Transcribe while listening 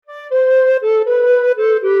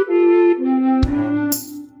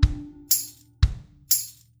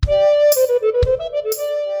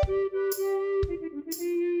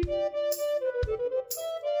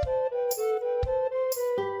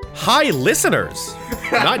Hi, listeners.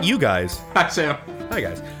 Not you guys. Hi, Sam. Hi,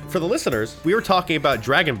 guys. For the listeners, we were talking about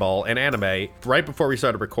Dragon Ball and anime right before we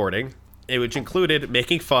started recording, which included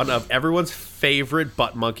making fun of everyone's favorite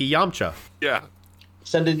butt monkey, Yamcha. Yeah.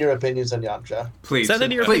 Send in your opinions on Yamcha. Please. Send in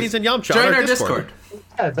your opinions on Yamcha. Join on our Discord.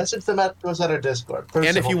 Yeah, message them at our Discord.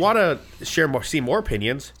 And if you want to see more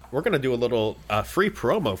opinions, we're going to do a little free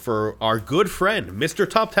promo for our good friend, Mr.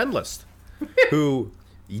 Top 10 List, who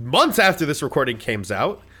months after this recording came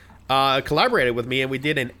out, collaborated with me, and we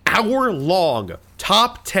did an hour-long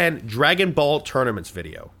top 10 Dragon Ball tournaments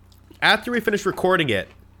video. After we finished recording it,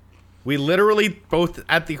 we literally both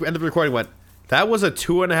at the end of the recording went, that was a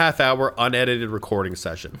 2.5-hour unedited recording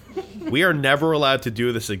session. We are never allowed to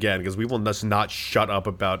do this again because we will just not shut up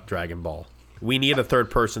about Dragon Ball. We need a third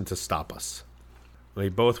person to stop us. We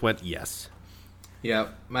both went yes. Yeah,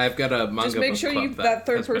 I've got a manga. Just make book sure club that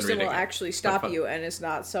third has been person will reading it. actually stop you, and is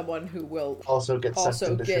not someone who will also get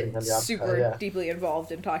super deeply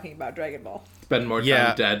involved in talking about Dragon Ball. Spend more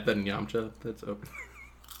time dead than Yamcha. That's open.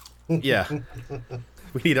 Yeah.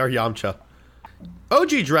 We need our Yamcha.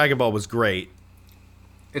 OG Dragon Ball was great.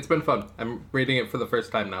 It's been fun. I'm reading it for the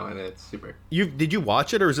first time now, and it's super. Did you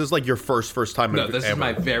watch it, or is this like your first time? No, this is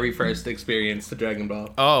my very first experience to Dragon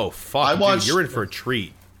Ball. Oh, fuck. Dude, you're in for a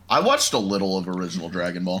treat. I watched a little of original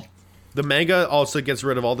Dragon Ball. The manga also gets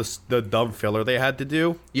rid of all the dumb filler they had to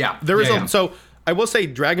do. Yeah. So I will say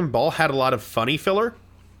Dragon Ball had a lot of funny filler.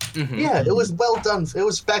 Mm-hmm. Yeah, it was well done. It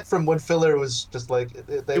was back from when filler was just like...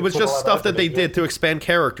 It was just stuff that they did to expand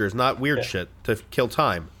characters, not weird shit to kill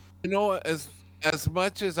time. You know, as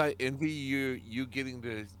much as I envy you getting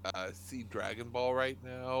to see Dragon Ball right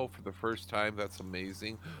now for the first time, that's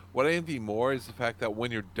amazing. What I envy more is the fact that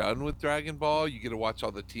when you're done with Dragon Ball, you get to watch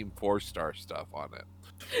all the Team 4-Star stuff on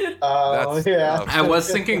it. Oh, yeah. I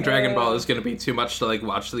was thinking Dragon Ball is going to be too much to like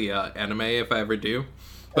watch the anime if I ever do.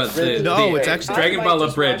 But it's actually Dragon Ball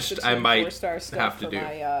Abridged. I might have to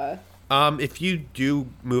do. If you do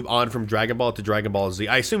move on from Dragon Ball to Dragon Ball Z,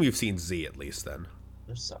 I assume you've seen Z at least then.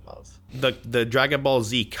 There's some of the Dragon Ball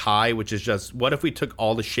Z Kai, which is just what if we took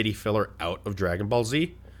all the shitty filler out of Dragon Ball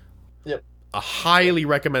Z? Yep. I highly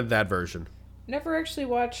recommend that version. Never actually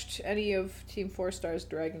watched any of Team 4-Star's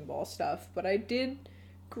Dragon Ball stuff, but I did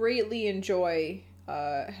greatly enjoy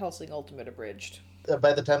Hellsing Ultimate Abridged.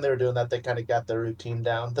 By the time they were doing that, they kind of got their routine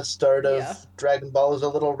down. The start of Dragon Ball is a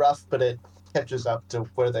little rough, but it catches up to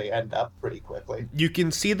where they end up pretty quickly. You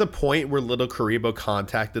can see the point where Little Karibo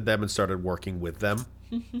contacted them and started working with them.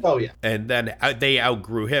 Oh, yeah. And then they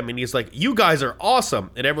outgrew him, and he's like, you guys are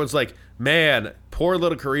awesome. And everyone's like, man, poor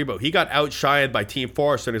Little Karibo. He got outshined by Team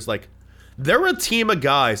Force, and he's like, they're a team of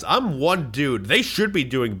guys. I'm one dude. They should be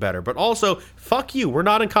doing better. But also, fuck you. We're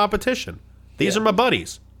not in competition. These are my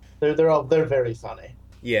buddies. They're very funny.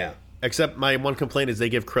 Yeah. Except my one complaint is they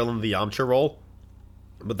give Krillin the Yamcha role.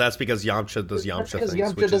 But that's because Yamcha does Yamcha things.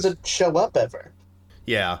 Because Yamcha doesn't show up ever.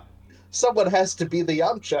 Yeah. Someone has to be the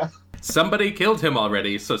Yamcha. Somebody killed him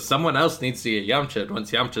already, so someone else needs to get Yamcha'd once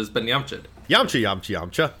Yamcha's been Yamcha'd. Yamcha, Yamcha,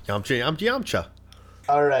 Yamcha. Yamcha, Yamcha, Yamcha.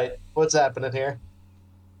 All right. What's happening here?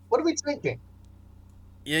 What are we drinking?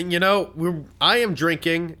 And, I am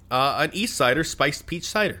drinking an East Cider spiced peach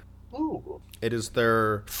cider. Ooh. It is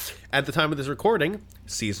their, at the time of this recording,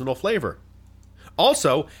 seasonal flavor.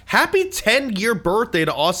 Also, happy 10-year birthday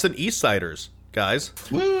to Austin East Ciders, guys.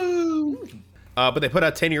 Woo! But they put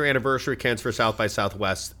out 10-year anniversary cans for South by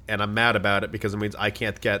Southwest, and I'm mad about it because it means I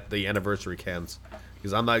can't get the anniversary cans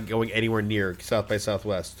because I'm not going anywhere near South by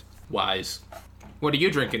Southwest. Wise. What are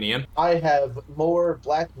you drinking, Ian? I have more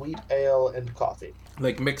black wheat ale and coffee.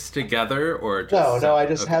 Like mixed together, or just... No, I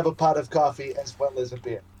just have a pot of coffee as well as a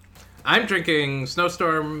beer. I'm drinking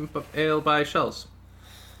Snowstorm Ale by Shells.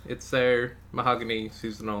 It's their mahogany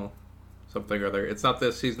seasonal something or other. It's not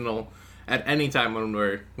the seasonal at any time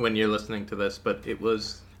when you're listening to this, but it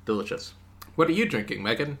was delicious. What are you drinking,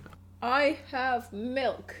 Megan? I have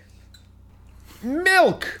milk.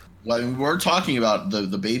 Milk! Well, we're talking about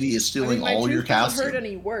the baby is stealing all your calcium. I hurt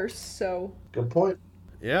any worse, so... Good point.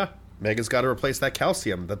 Yeah. Megan's got to replace that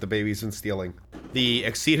calcium that the baby's been stealing. The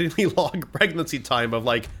exceedingly long pregnancy time of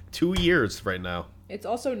 2 years right now. It's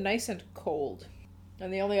also nice and cold.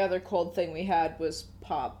 And the only other cold thing we had was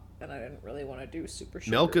pop, and I didn't really want to do super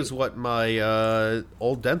sugary. Milk is what my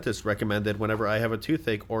old dentist recommended whenever I have a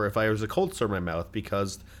toothache or if I was a cold sore in my mouth,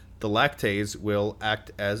 because the lactase will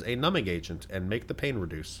act as a numbing agent and make the pain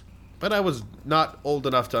reduce. But I was not old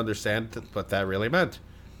enough to understand what that really meant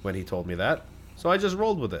when he told me that, so I just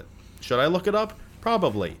rolled with it. Should I look it up?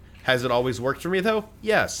 Probably. Has it always worked for me, though?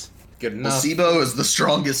 Yes. Good enough. Placebo is the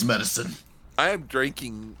strongest medicine. I am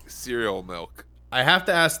drinking cereal milk. I have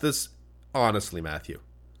to ask this honestly, Matthew.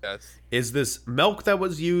 Yes. Is this milk that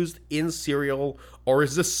was used in cereal, or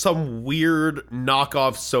is this some weird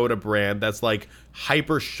knockoff soda brand that's like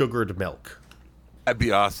hyper sugared milk? That'd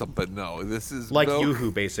be awesome, but no. This is Like milk.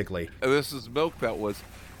 Yoo-Hoo, basically. This is milk that was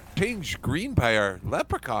changed green by our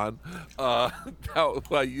leprechaun that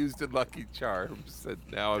I used in Lucky Charms, and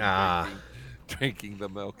now I'm drinking the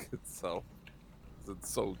milk itself. It's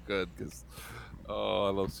so good because I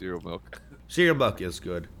love cereal milk. Cereal milk is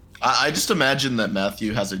good. I just imagine that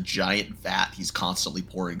Matthew has a giant vat he's constantly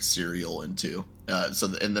pouring cereal into,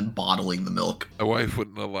 and then bottling the milk. My wife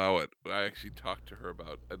wouldn't allow it. I actually talked to her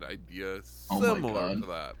about an idea similar to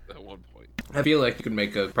that at one point. I feel like you could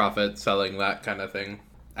make a profit selling that kind of thing.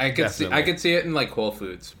 I could see it in like Whole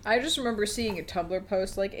Foods. I just remember seeing a Tumblr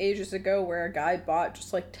post like ages ago where a guy bought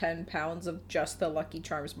just like 10 pounds of just the Lucky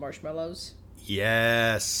Charms marshmallows.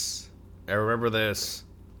 Yes. I remember this.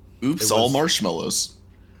 Oops, all marshmallows.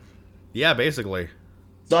 Yeah, basically.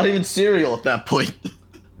 It's not even cereal at that point.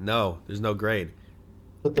 No, there's no grain.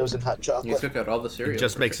 Put those in hot You chocolate. took out all the cereal. It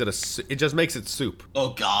just makes it soup. Oh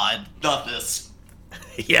God, not this.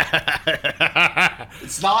 Yeah.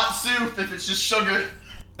 It's not soup if it's just sugar.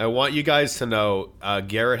 I want you guys to know,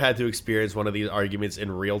 Garrett had to experience one of these arguments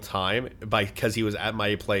in real time because he was at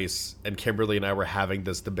my place and Kimberly and I were having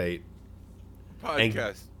this debate. Podcast.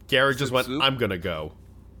 And Garrett just went, soup? I'm gonna go.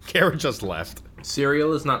 Garrett just left.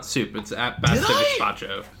 Cereal is not soup. It's at best a I?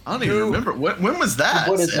 gazpacho. I don't even remember. When was that?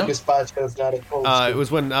 What is a Sam? gazpacho if not a cold It soup? was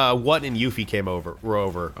when What and Yuffie were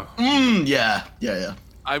over. Yeah.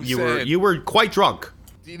 You were quite drunk.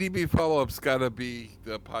 DDB follow-up's gotta be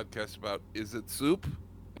the podcast about is it soup?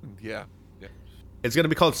 Yeah. It's gonna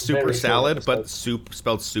be called Super Very Salad, short but episode. soup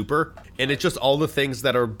spelled super. And it's just all the things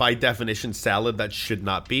that are by definition salad that should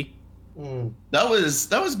not be. That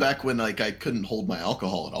was back when like I couldn't hold my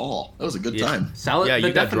alcohol at all. That was a good time. Salad. Yeah, the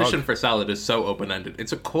you got definition drunk. for salad is so open-ended.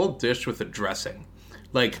 It's a cold dish with a dressing.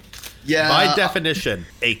 Like, Yeah. By definition,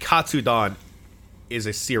 a katsudon is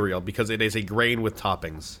a cereal because it is a grain with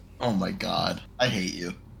toppings. Oh my God, I hate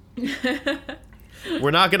you.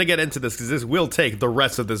 We're not going to get into this because this will take the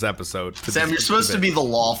rest of this episode. Sam, you're supposed to be the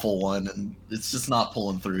lawful one, and it's just not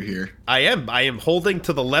pulling through here. I am holding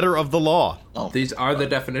to the letter of the law, Oh, these are the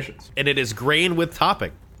definitions. and it is grain with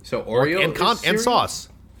topping So Oreo and is cereal? sauce.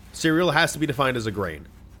 Cereal has to be defined as a grain.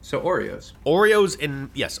 So Oreos.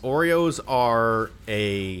 Oreos are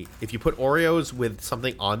if you put Oreos with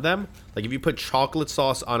something on them, like if you put chocolate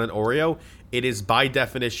sauce on an Oreo, it is by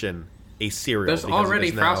definition a cereal. There's because it already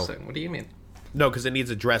is now- frosting. What do you mean? No, because it needs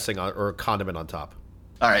a dressing or a condiment on top.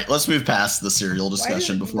 all right. Let's move past the cereal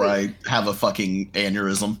discussion before I have a fucking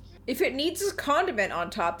aneurysm. If it needs a condiment on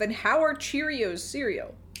top, then how are Cheerios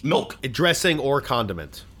cereal? Milk. A dressing or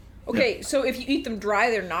condiment. Okay, so if you eat them dry,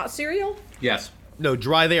 they're not cereal? Yes. No,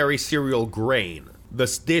 dry they are a cereal grain.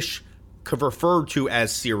 This dish referred to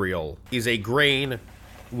as cereal is a grain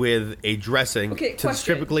with a dressing. Okay,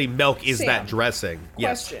 question. Typically, milk is Sam, that dressing.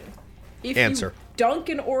 Question. If Answer. you dunk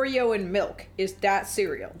an Oreo in milk, is that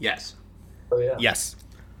cereal? Yes. Oh, yeah. Yes.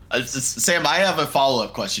 Sam, I have a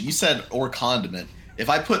follow-up question. You said or condiment. If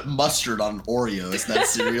I put mustard on Oreo, is that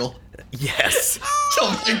cereal? Yes.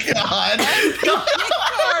 Oh my God.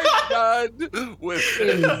 Done with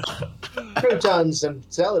Croutons and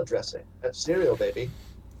salad dressing. That's cereal, baby.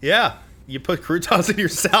 Yeah. You put croutons in your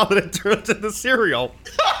salad and it turns into cereal.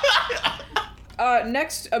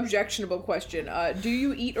 Next objectionable question. Do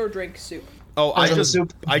you eat or drink soup? Oh, Depends on the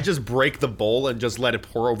soup. I just break the bowl and just let it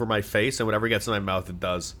pour over my face, and whatever gets in my mouth, it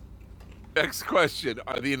does. Next question.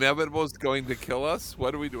 Are the inevitables going to kill us?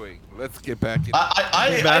 What are we doing? Let's get back in.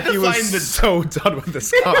 I Matthew define was the so done with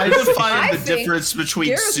this I conversation. define I the think difference between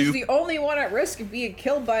Gareth is soup. the only one at risk of being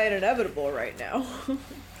killed by an inevitable right now.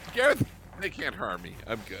 Gareth, they can't harm me.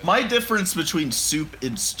 I'm good. My difference between soup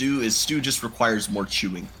and stew is stew just requires more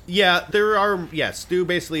chewing. Yeah, stew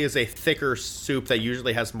basically is a thicker soup that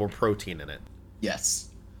usually has more protein in it. Yes.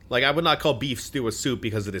 Like, I would not call beef stew a soup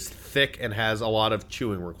because it is thick and has a lot of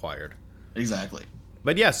chewing required. Exactly.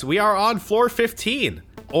 But yes, we are on floor 15,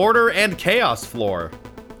 Order and Chaos floor.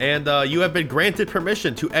 And you have been granted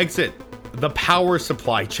permission to exit the power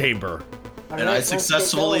supply chamber. And I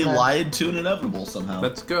successfully lied to an inevitable somehow.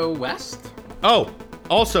 Let's go west. Oh,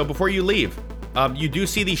 also, before you leave, you do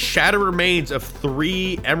see the shattered remains of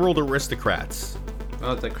 3 Emerald Aristocrats.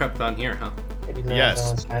 Oh, they crept on here, huh?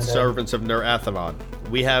 Yes, servants of Nur Athanon.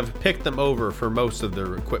 We have picked them over for most of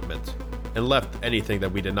their equipment and left anything that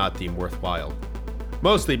we did not deem worthwhile.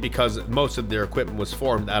 Mostly because most of their equipment was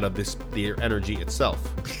formed out of the energy itself.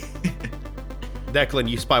 Declan,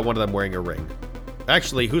 you spy one of them wearing a ring.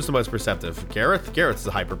 Actually, who's the most perceptive? Gareth? Gareth's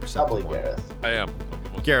the hyper perceptive Probably one. Gareth. I am.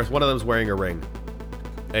 Gareth, one of them's wearing a ring.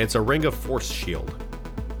 It's a Ring of Force shield.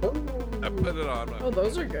 I put it on. Oh,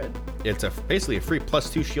 those are good. It's basically a free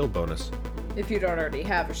 +2 shield bonus. If you don't already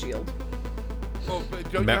have a shield. Oh,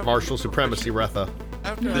 but don't you have Martial to be supremacy, Retha.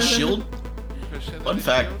 After The shield. proficient Fun in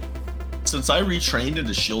fact. shield? Since I retrained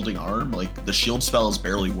into shielding arm, like the shield spell is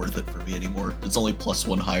barely worth it for me anymore. It's only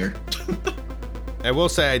 +1 higher. I will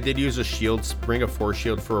say I did use a Ring of Force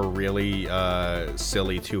shield for a really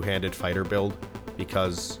silly two-handed fighter build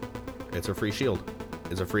because it's a free shield.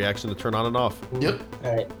 It's a free action to turn on and off. Yep.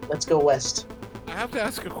 All right, let's go west. I have to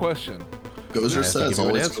ask a question. Gozer I have to says give you an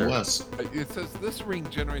always answer. go west. It says this ring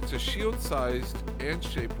generates a shield-sized and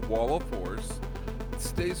shaped wall of force. It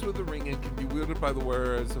stays with the ring and can be wielded by the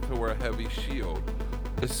wearer as if it were a heavy shield.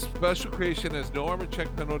 A special creation has no armor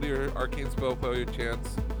check penalty or arcane spell failure chance.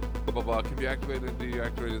 Blah blah blah. Can be activated and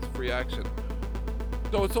deactivated as free action.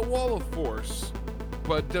 So it's a wall of force,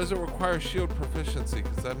 but does it require shield proficiency?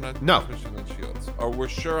 Because I'm not No. proficient in shields. Or we're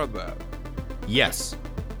sure on that. Yes.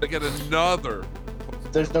 I get another.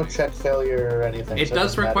 There's no check failure or anything. It so does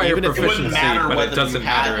doesn't matter. require Even if it proficiency, wouldn't matter but whether it doesn't you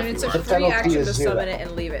had matter it. And if it's you a are. The free penalty action is to 0. summon it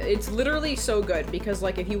and leave it. It's literally so good because,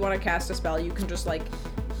 like, if you want to cast a spell, you can just, like,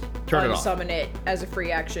 Turn it off. unsummon it as a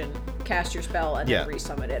free action, cast your spell, and Yeah. then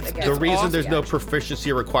resummon it again. The as a reason free there's no action.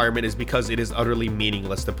 proficiency requirement is because it is utterly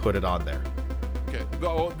meaningless to put it on there. Okay.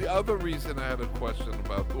 The other reason I had a question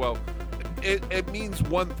about, well, it means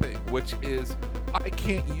one thing, which is I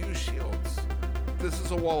can't use shields. This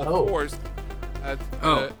is a wall of Oh. force.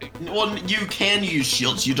 Well, you can use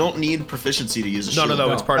shields. You don't need proficiency to use a No, shield.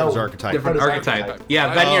 no, it's part of his Oh. archetype. Different What is archetype. archetype?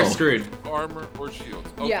 Yeah, then you're Oh. screwed. armor or shields.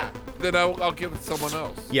 Okay. Yeah. Then I'll give it to someone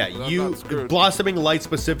else. Yeah, Then I'm you not screwed. Blossoming Light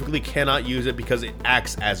specifically cannot use it because it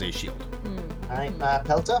acts as a shield. All right,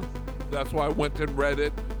 Pelta. That's why I went and read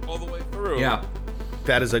it all the way through. Yeah,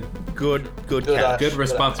 That is a good Good, catch. good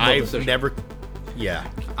responsible I've decision. never. Yeah.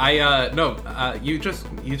 You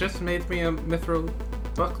just made me a mithril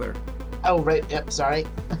buckler. Oh, right. Yep. Sorry.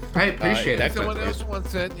 I appreciate it. Someone quickly. else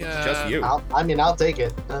wants it. Yeah. Just you. I'll take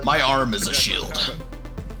it. My arm is a shield.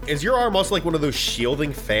 Is your arm also like one of those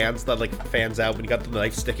shielding fans that like fans out when you got the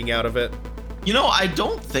knife sticking out of it? You know, I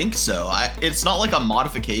don't think so. It's not like a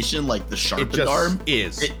modification like the It sharpened just arm.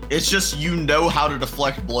 is. It's just you know how to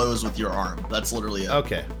deflect blows with your arm. That's literally it.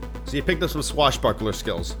 Okay. So you picked up some swashbuckler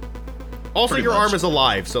skills. Also, Pretty your much. arm is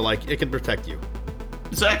alive, so like it can protect you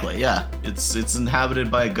Exactly, yeah. It's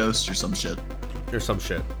inhabited by a ghost or some shit. or some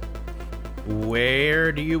shit.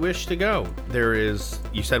 Where do you wish to go?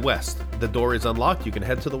 You said west. The door is unlocked. You can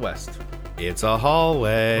head to the west. It's a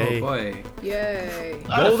hallway. Oh boy. Yay.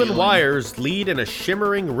 I had a Golden feeling. wires lead in a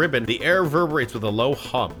shimmering ribbon. The air reverberates with a low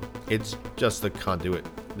hum. It's just a conduit.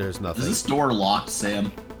 There's nothing. Is this door locked,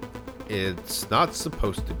 Sam? It's not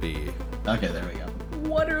supposed to be. Okay, there we go.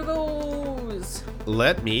 What are those?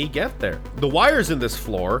 Let me get there. The wires in this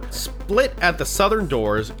floor split at the southern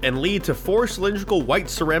doors and lead to 4 cylindrical white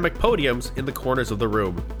ceramic podiums in the corners of the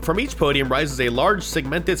room. From each podium rises a large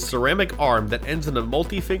segmented ceramic arm that ends in a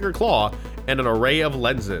multi-finger claw and an array of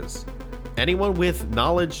lenses. Anyone with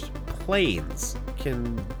knowledge planes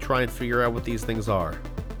can try and figure out what these things are.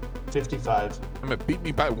 55. I'm gonna beat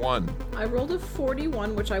me by 1. I rolled a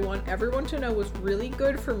 41, which I want everyone to know was really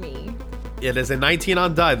good for me. It is a 19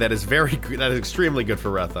 on die. That is extremely good for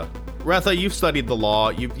Retha. Retha, you've studied the law.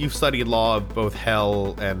 You've studied law of both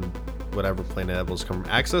hell and whatever plane of devils come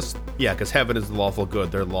from Axis. Yeah, because heaven is the lawful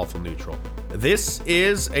good. They're lawful neutral. This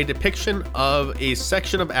is a depiction of a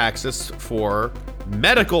section of Axis for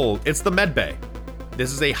medical. It's the med bay.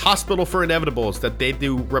 This is a hospital for inevitables that they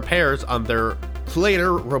do repairs on their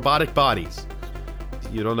planar robotic bodies.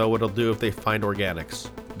 You don't know what it'll do if they find organics.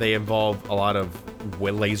 They involve a lot of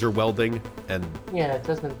laser welding and Yeah,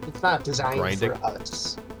 it's not designed Grinding. for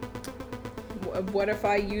us. What if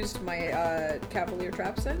I used my Cavalier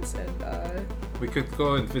Trap Sense and We could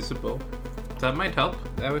go invisible. That might help.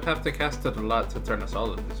 I would have to cast it a lot to turn us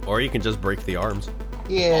all invisible. or you can just break the arms.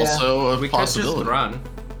 Yeah. Also a We could just possibility. run.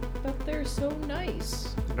 but they're so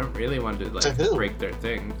nice. I don't really want to To who? break their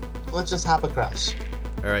thing. Let's just hop across.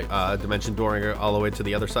 All right, dimension dooring all the way to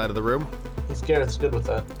the other side of the room. If Gareth's good with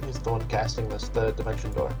that, he's the one casting the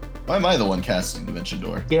dimension door. Why am I the one casting Dimension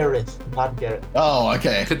Door? Gareth, not Gareth. Oh,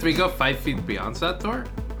 okay. Could we go 5 feet beyond that door?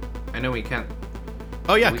 I know we can't.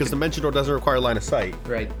 Oh yeah, We because could- dimension door doesn't require line of sight.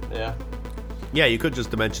 Right. Yeah. Yeah, you could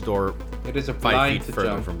just dimension door It is a 5 blind feet to further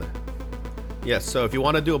jump. from there. Yes, so if you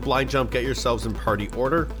want to do a blind jump, get yourselves in party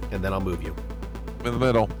order, and then I'll move you. In the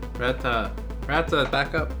middle. Rata,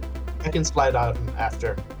 back up. I can slide out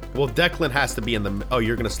after. Well, Declan has to be in the. Oh,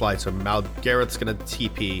 you're gonna slide, so Garrett's gonna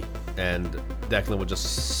TP. and Declan will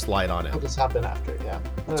just slide on We'll it. just hop in after, yeah.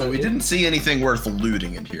 So we didn't see anything worth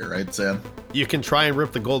looting in here, right, Sam? You can try and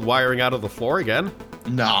rip the gold wiring out of the floor again.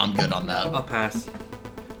 No, I'm good on that. I'll pass.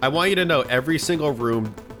 I want you to know every single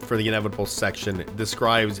room for the inevitable section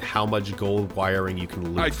describes how much gold wiring you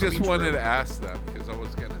can loot. I from just each wanted room. to ask them because I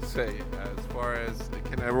was gonna say, as far as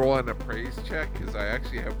can everyone appraise check? Because I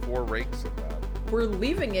actually have 4 ranks of that. We're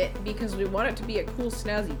leaving it because we want it to be a cool,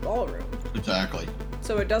 snazzy ballroom. Exactly.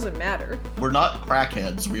 So it doesn't matter. We're not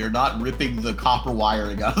crackheads. We are not ripping the copper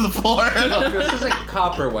wiring out of the floor. If this is like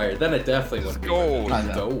copper wire, then it definitely would be gold. I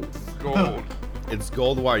know. gold. Gold. It's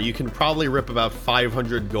gold wire. You can probably rip about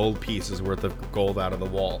 500 gold pieces worth of gold out of the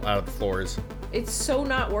wall, out of the floors. It's so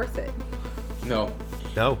not worth it. No,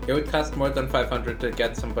 No. it would cost more than 500 to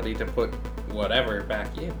get somebody to put whatever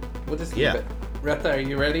back in. We'll just leave Yeah. it. Retha, are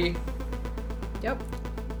you ready? Yep.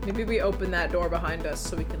 Maybe we open that door behind us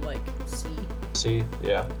so we can, like, see. See,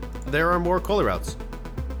 yeah. There are more cola routes,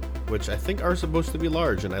 which I think are supposed to be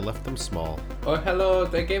large, and I left them small. Oh, hello.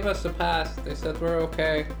 They gave us a pass. They said we're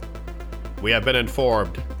okay. We have been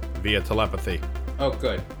informed via telepathy. Oh,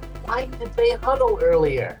 good. Why did they huddle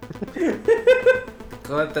earlier?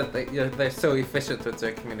 Glad that they're so efficient with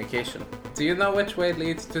their communication. Do you know which way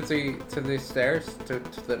leads to the stairs to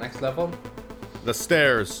the next level? The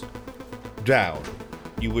stairs down.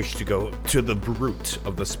 You wish to go to the root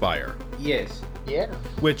of the spire, Yes. Yeah.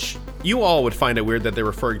 which you all would find it weird that they're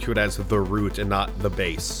referring to it as the root and not the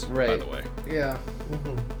base, by Right. the way. Yeah.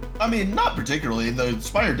 I mean, not particularly. The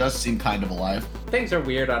spire does seem kind of alive. Things are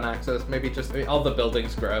weird on Axis. Maybe just all the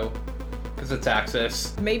buildings grow because it's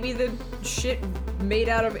Axis. Maybe the shit made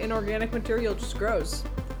out of inorganic material just grows.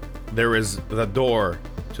 There is the door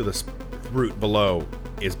to the root below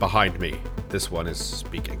is behind me. This one is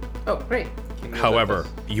speaking. Oh, great. Can you However, let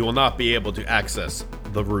us- you will not be able to access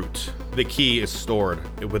the root. The key is stored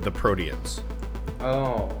with the Proteans.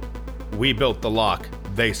 Oh, We built the lock.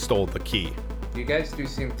 They stole the key. you guys do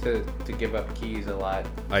seem to give up keys a lot.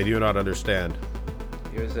 I do not understand.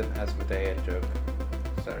 It was an Asmodea joke.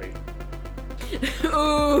 Sorry.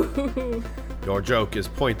 Ooh. Your joke is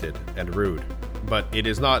pointed and rude, but it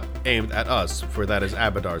is not aimed at us, for that is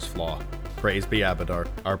Abadar's flaw. Praise be Abadar,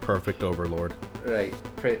 our perfect overlord. Right.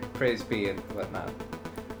 Praise be and whatnot.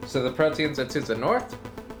 So the Proteans are to the north?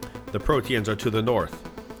 The Proteans are to the north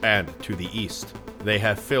and to the east. They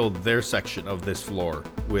have filled their section of this floor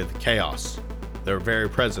with chaos, their very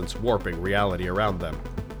presence warping reality around them.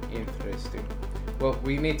 Interesting. Well,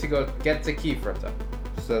 we need to go get the key from them.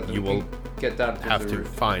 So that You we will can get down to Have the to roof.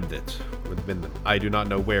 find it within them. I do not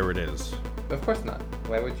know where it is. Of course not.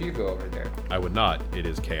 Why would you go over there? I would not. It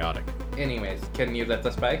is chaotic. Anyways, can you let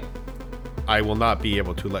us by? I will not be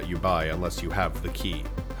able to let you by unless you have the key.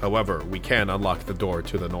 However, we can unlock the door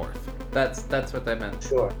to the north. That's what I meant.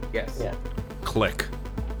 Sure. Yes. Yeah. Click.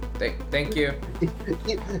 Thank you.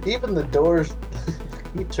 Even the doors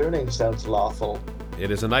keep turning sounds lawful.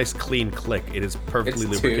 It is a nice clean click. It is perfectly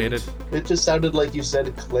It's lubricated. tuned. It just sounded like you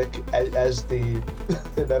said click as the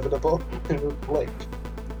inevitable. Click.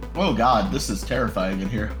 Oh god, this is terrifying in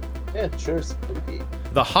here. Yeah, sure, spooky.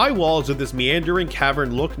 The high walls of this meandering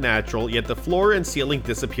cavern look natural, yet the floor and ceiling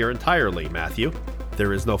disappear entirely, Matthew.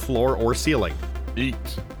 There is no floor or ceiling. Eat.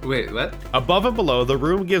 Wait, what? Above and below, the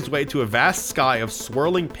room gives way to a vast sky of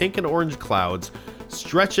swirling pink and orange clouds,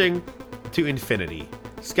 stretching to infinity.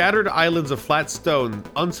 Scattered islands of flat stone,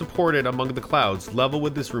 unsupported among the clouds, level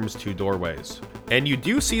with this room's 2 doorways. And you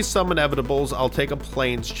do see some inevitables. I'll take a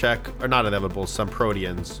planes check. Or not inevitables, some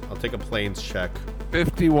proteans. I'll take a planes check.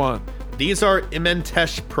 51. These are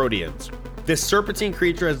Imentesh proteans. This serpentine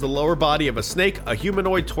creature has the lower body of a snake, a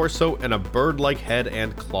humanoid torso, and a bird-like head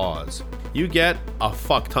and claws. You get a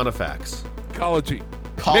fuck ton of facts. Ecology.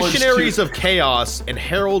 College Missionaries tu- of chaos and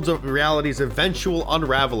heralds of reality's eventual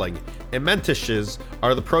unraveling, Imenteshes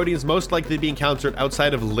are the proteans most likely to be encountered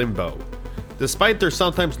outside of Limbo. Despite their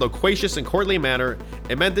sometimes loquacious and courtly manner,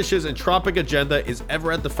 Imentesh's entropic agenda is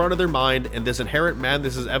ever at the front of their mind, and this inherent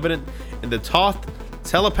madness is evident in the Toth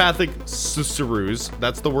telepathic susurrus.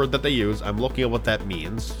 That's the word that they use. I'm looking at what that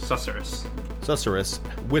means. Susurrus. Susurrus,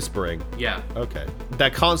 whispering. Yeah. Okay.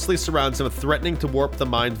 That constantly surrounds them, threatening to warp the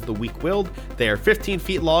minds of the weak-willed. They are 15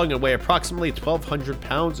 feet long and weigh approximately 1,200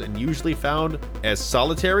 pounds and usually found as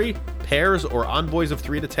solitary, pairs, or envoys of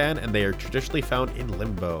 3 to 10, and they are traditionally found in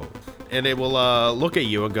Limbo. And it will look at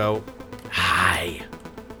you and go, "Hi."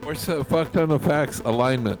 Where's the fuck ton of facts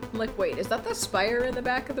alignment? I'm like, wait, is that the spire in the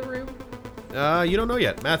back of the room? You don't know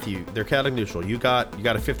yet. Matthew, they're chaotic neutral. You got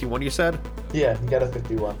a 51, you said? Yeah, you got a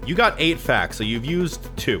 51. You got 8 facts, so you've used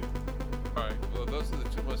 2. Alright, well, those are the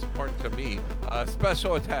two most important to me.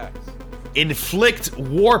 Special attacks. Inflict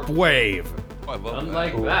Warp Wave. Oh, I love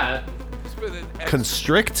Unlike that, It's been an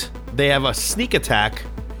Constrict. They have a sneak attack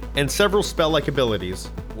and several spell-like abilities.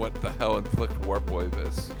 What the hell Inflict Warp Wave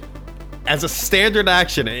is? As a standard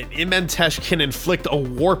action, an Imentesh can inflict a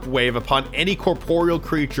warp wave upon any corporeal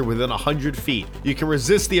creature within 100 feet. You can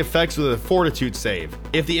resist the effects with a fortitude save.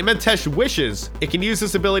 If the Imentesh wishes, it can use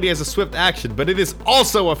this ability as a swift action, but it is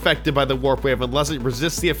also affected by the warp wave unless it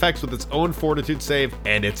resists the effects with its own fortitude save,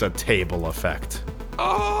 and it's a table effect.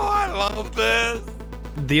 Oh, I love this.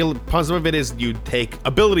 The positive of it is you take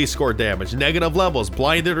ability score damage, negative levels,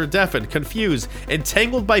 blinded or deafened, confused,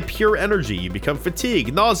 entangled by pure energy. You become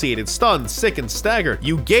fatigued, nauseated, stunned, sick, and staggered.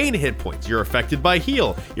 You gain hit points. You're affected by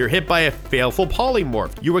heal. You're hit by a baleful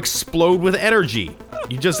polymorph. You explode with energy.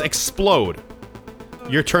 You just explode.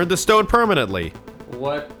 You're turned to stone permanently.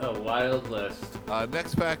 what a wild list.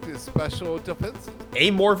 Next fact is special defense.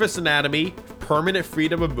 Amorphous anatomy, permanent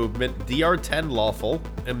freedom of movement, DR10 lawful,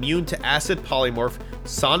 immune to acid polymorph,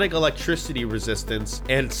 sonic electricity resistance,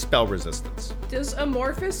 and spell resistance. Does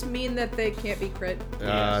amorphous mean that they can't be crit?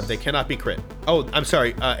 They cannot be crit. Oh, I'm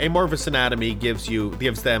sorry. Amorphous anatomy gives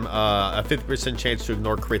them a 50% chance to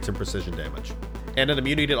ignore crits and precision damage, and an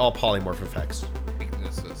immunity to all polymorph effects.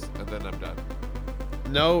 Weaknesses, and then I'm done.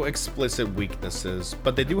 No explicit weaknesses,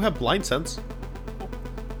 but they do have blind sense.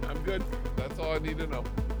 I'm good. That's all I need to know.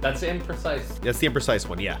 That's imprecise. That's the imprecise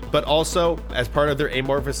one, yeah. But also, as part of their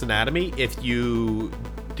amorphous anatomy, if you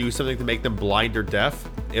do something to make them blind or deaf,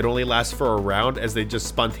 it only lasts for a round as they just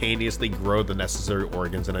spontaneously grow the necessary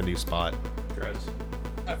organs in a new spot. Gross.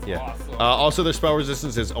 That's Yeah. awesome. Also, their spell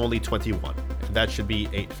resistance is only 21. And that should be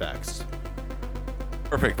 8 facts.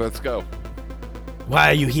 Perfect. Let's go. Why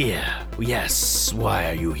are you here? Yes, why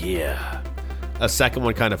are you here? A second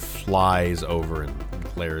one kind of flies over and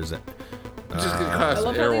glares at. I'm just gonna I cast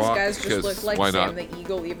love how these Airwalk guys just because look like why Sam not? the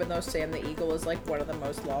Eagle, even though Sam the Eagle is like one of the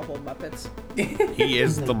most lawful Muppets. He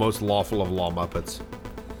is the most lawful of law Muppets.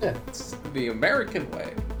 It's the American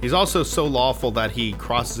way. He's also so lawful that he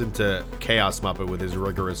crosses into Chaos Muppet with his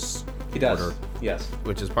rigorous He does. order, Yes.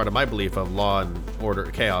 which is part of my belief of law and order.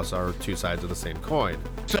 Chaos are two sides of the same coin.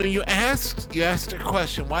 So you asked a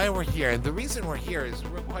question why we're here, and the reason we're here is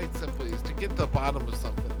quite simply is to get to the bottom of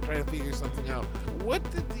something, try to figure something out. What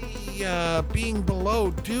did the being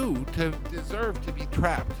below do to deserve to be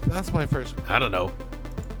trapped? That's my first. I don't know.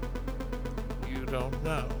 You don't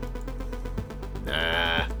know.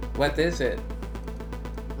 Nah, What is it?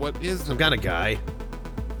 What is the some kind of guy.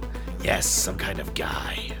 Yes, some kind of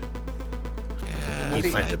guy. He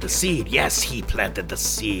planted the seed. Yes, he planted the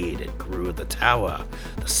seed. It grew the tower,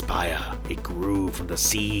 the spire. It grew from the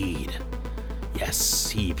seed. Yes,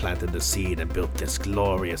 he planted the seed and built this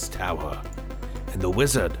glorious tower. And the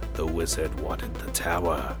wizard wanted the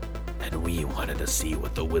tower. And we wanted to see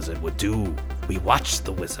what the wizard would do. We watched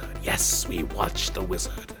the wizard. Yes, we watched the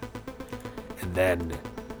wizard. And then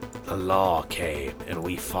the law came and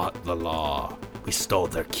we fought the law. We stole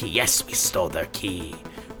their key. Yes, we stole their key.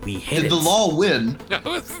 We hid Did it. the law win? I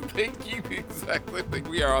was thinking the exact same thing.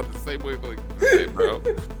 We are on the same wavelength, today, bro.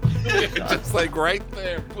 Just like right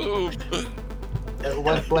there, boom.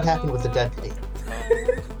 What happened with the dead key?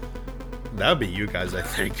 That would be you guys, I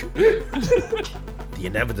think. The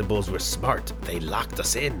Inevitables were smart. They locked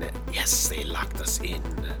us in. Yes, they locked us in.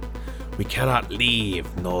 We cannot leave,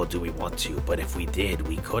 nor do we want to. But if we did,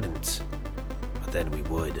 we couldn't. But then we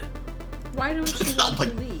would. Why don't you want to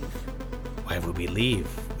leave? Why would we leave?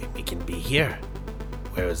 We can be here.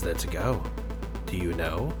 Where is there to go? Do you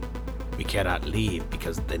know? We cannot leave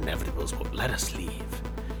because the Inevitables won't let us leave.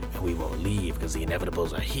 And we won't leave because the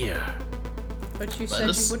Inevitables are here. But you Let said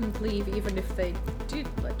us- you wouldn't leave even if they did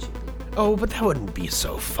let you leave. Oh, but that wouldn't be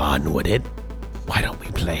so fun, would it? Why don't we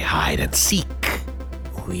play hide and seek?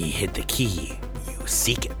 We hid the key. You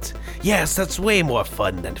seek it. Yes, that's way more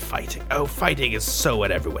fun than fighting. Oh, fighting is so what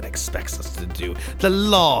everyone expects us to do. The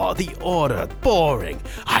law, the order, boring.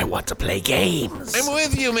 I want to play games. I'm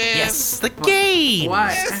with you, man. Yes, the game.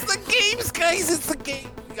 Why? It's the games, guys. It's the game.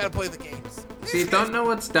 You gotta play the games. So you don't know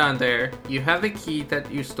what's down there. You have a key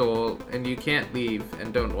that you stole, and you can't leave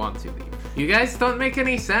and don't want to leave. You guys don't make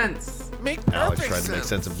any sense. Make perfect Alex tried sense. to make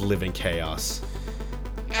sense of living chaos.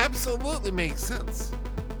 Absolutely makes sense.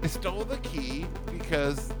 They stole the key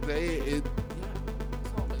because it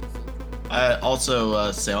all makes sense.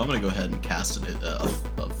 Also, Sam, I'm gonna go ahead and cast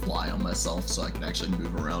a fly on myself so I can actually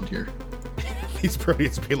move around here. These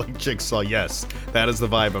brilliants be like Jigsaw. Yes, that is the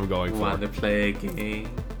vibe I'm going for. Want to play a game?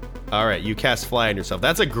 All right, you cast fly on yourself.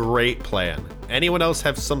 That's a great plan. Anyone else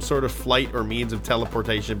have some sort of flight or means of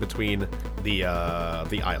teleportation between the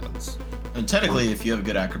islands? And technically, if you have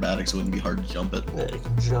good acrobatics, it wouldn't be hard to jump it. Yeah, you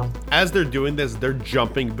can jump. As they're doing this, they're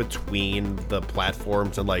jumping between the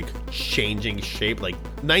platforms and like changing shape, like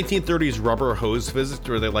 1930s rubber hose physics,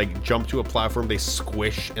 where they like jump to a platform, they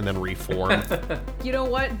squish and then reform. You know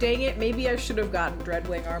what? Dang it. Maybe I should have gotten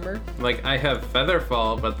Dreadwing armor. Like, I have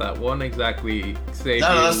Featherfall, but that won't exactly save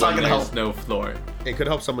No, you that's not when gonna there's help. no floor. It could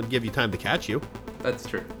help someone give you time to catch you. That's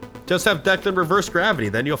true. Just have Declan reverse gravity,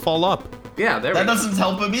 then you'll fall up. Yeah, there That we go. doesn't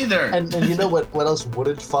help him either. And you know what else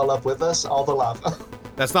wouldn't fall up with us? All the lava.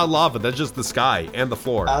 That's not lava, that's just the sky and the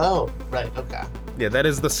floor. Oh, right, okay. Yeah, that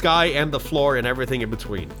is the sky and the floor and everything in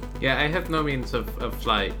between. Yeah, I have no means of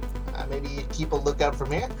flight. Maybe you keep a lookout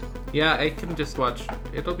from here? Yeah, I can just watch.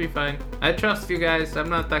 It'll be fine. I trust you guys. I'm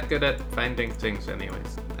not that good at finding things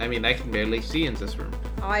anyways. I mean, I can barely see in this room.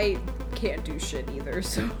 I can't do shit either,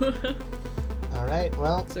 so Alright,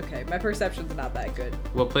 well, it's okay. My perception's not that good.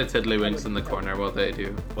 We'll play Tiddlywinks in the corner while they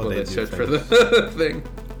do. While While they they do search for things. the thing.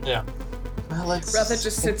 yeah. Well, let's... Retha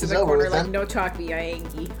just sits in this the over corner with like, then. no talk me, I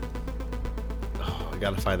aingy. Oh, I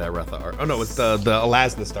gotta find that Retha art. Oh no, it's the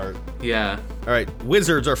Elasmus art. Yeah. All right,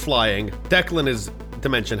 wizards are flying. Declan is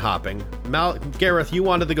dimension hopping. Gareth, you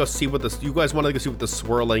wanted to go see what you guys wanted to go see what the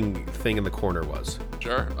swirling thing in the corner was.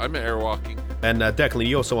 Sure, I'm airwalking. And Declan,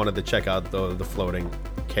 you also wanted to check out the floating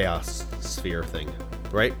chaos sphere thing,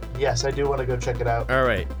 right? Yes, I do want to go check it out. All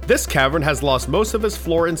right. This cavern has lost most of its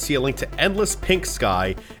floor and ceiling to endless pink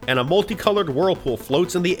sky, and a multicolored whirlpool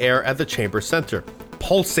floats in the air at the chamber center,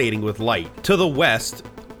 pulsating with light. To the west,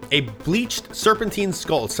 a bleached serpentine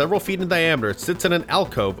skull several feet in diameter sits in an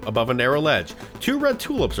alcove above a narrow ledge. 2 red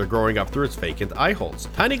tulips are growing up through its vacant eye holes.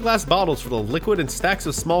 Tiny glass bottles full of liquid and stacks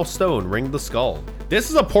of small stone ring the skull. This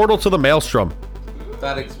is a portal to the Maelstrom.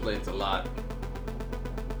 That explains a lot.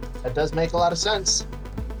 That does make a lot of sense.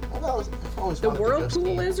 I've always The wanted to go whirlpool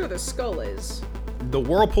ski. is or the skull is? The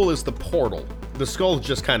whirlpool is the portal. The skull's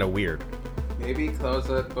just kind of weird. Maybe close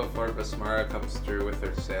it before Basmara comes through with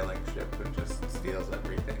her sailing ship and just steals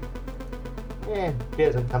everything. He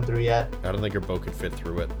hasn't come through yet. I don't think your boat could fit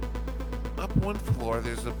through it. Up one floor,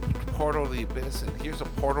 there's a portal to the abyss, and here's a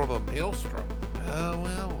portal to Maelstrom. Oh,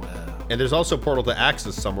 well. And there's also a portal to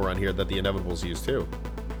Axis somewhere on here that the Inevitables use too.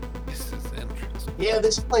 This is interesting. Yeah,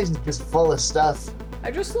 this place is just full of stuff.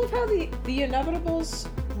 I just love how the Inevitables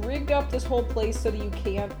rigged up this whole place so that you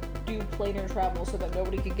can't do planar travel so that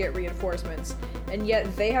nobody could get reinforcements. And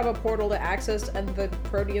yet they have a portal to Axis and the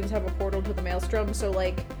Proteans have a portal to the Maelstrom, so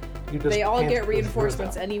like You just they all can't get go through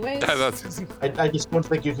reinforcements them. anyways. Yeah, that's easy. I just don't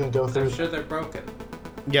think you can go I'm through. sure they're broken.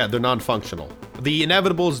 Yeah, they're non-functional. The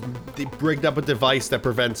Inevitables they rigged up a device that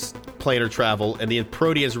prevents planar travel, and the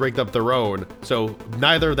Proteans rigged up their own, so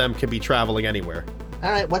neither of them can be traveling anywhere.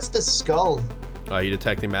 Alright, what's the skull? Are you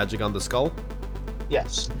detecting magic on the skull?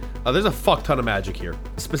 Yes. There's a fuck ton of magic here.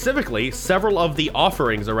 Specifically, several of the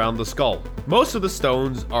offerings around the skull. Most of the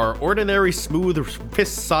stones are ordinary smooth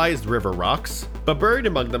fist-sized river rocks, but buried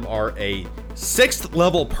among them are a 6th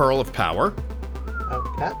level Pearl of Power,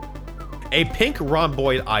 Okay. a pink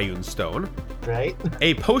rhomboid Ioun stone, Right.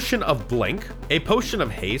 a potion of blink, a potion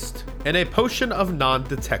of haste, and a potion of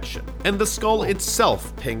non-detection. And the skull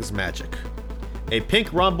itself pings magic. A pink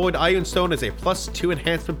rhomboid Ioun stone is a +2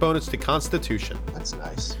 enhancement bonus to Constitution. That's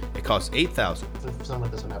nice. It costs 8,000. If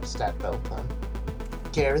someone doesn't have a stat belt, then.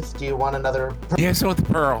 Gareth, do you want another? Yes, I want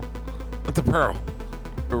the pearl. With the pearl.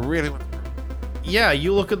 I really want the pearl. Yeah,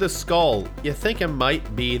 you look at the skull. You think it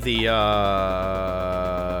might be the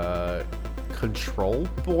control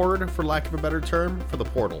board, for lack of a better term, for the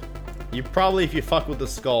portal. You probably, if you fuck with the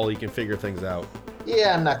skull, you can figure things out.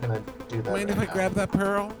 Yeah, I'm not gonna do that. Mind right if I now. grab that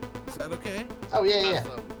pearl? Is that okay? Oh yeah.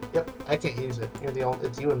 Awesome. Yep. I can't use it. You're the only.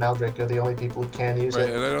 It's you and Maldrick. You're the only people who can use Right,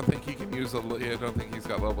 it. and I don't think he can use I don't think he's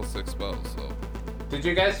got level 6 spells, so. Did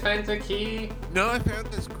you guys find the key? No, I found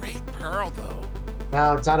this great pearl, though.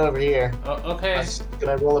 No, it's not over here. Oh, okay. Can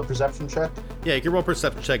I roll a perception check? Yeah, you can roll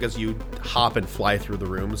perception check as you hop and fly through the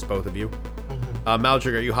rooms, both of you.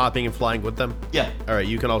 Maldrick, are you hopping and flying with them? Yeah, All right,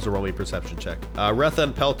 you can also roll me a perception check. Retha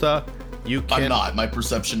and Pelta, you can. I'm not. My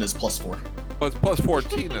perception is +4. Well, it's plus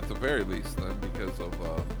 14 at the very least, then, because of,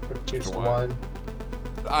 Choose Sure. one.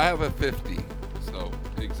 I have a 50, so,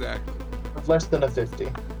 exactly. Less than a 50.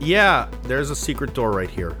 Yeah, there's a secret door right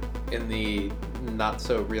here. In the not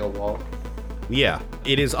so real wall. Yeah,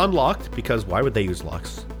 it is unlocked because why would they use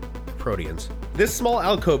locks? Proteans. This small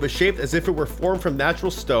alcove is shaped as if it were formed from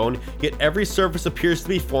natural stone, yet every surface appears to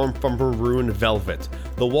be formed from maroon velvet.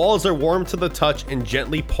 The walls are warm to the touch and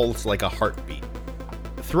gently pulse like a heartbeat.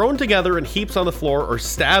 Thrown together in heaps on the floor or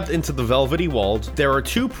stabbed into the velvety walls, there are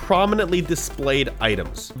 2 prominently displayed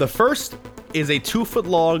items. The first is a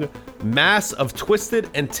 2-foot-long mass of twisted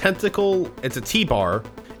and tentacle. It's a T-bar.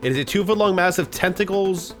 It is a 2-foot-long mass of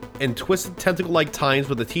tentacles and twisted tentacle-like tines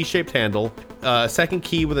with a T-shaped handle. Second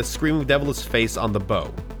key with a screaming devilish face on the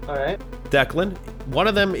bow. All right. Declan, one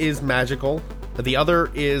of them is magical. The other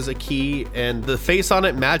is a key, and the face on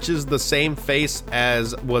it matches the same face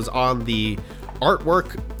as was on the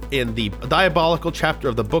artwork in the diabolical chapter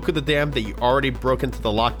of the Book of the Damned that you already broke into the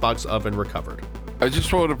lockbox of and recovered. I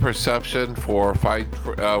just rolled a perception for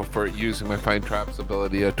using my find traps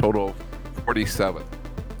ability, a total of 47.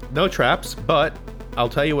 No traps, but I'll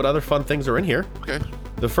tell you what other fun things are in here. Okay.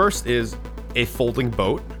 The first is a folding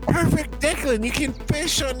boat. Perfect, Declan. You can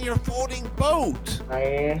fish on your folding boat.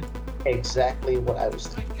 Exactly what I was Oh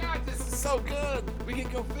thinking. my God, this is so good. We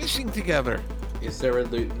can go fishing together. Is there a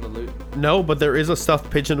loot in the loot? No, but there is a stuffed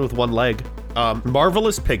pigeon with one leg.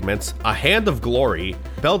 Marvelous pigments, a hand of glory,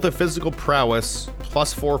 belt of physical prowess,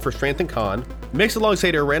 +4 for strength and con, mixed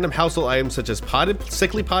alongside a random household items such as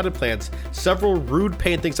sickly potted plants, several rude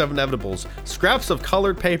paintings of inevitables, scraps of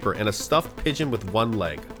colored paper, and a stuffed pigeon with one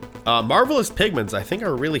leg. Marvelous pigments, I think,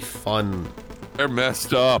 are really fun. They're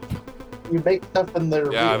messed up. You make stuff and they're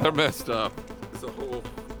Yeah, real. they're messed up. There's a whole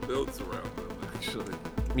builds around them, actually.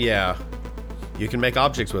 Yeah. You can make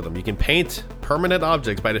objects with them. You can paint permanent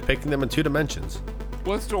objects by depicting them in 2 dimensions.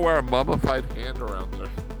 Wants to wear a mummified hand around their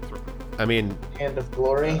throat. I mean, Hand of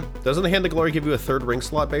Glory. doesn't the Hand of Glory give you a 3rd ring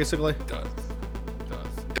slot, basically? It does.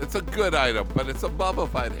 It's a good item, but it's a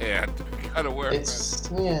mummified hand. You gotta wear It's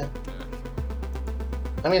yeah.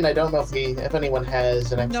 I mean, I don't know if anyone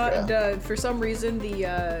has an extra. Not for some reason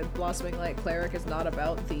the Blossoming Light Cleric is not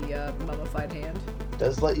about the mummified hand.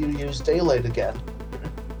 Does let you use daylight again.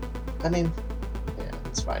 I mean, yeah,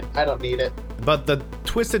 it's fine. I don't need it. But the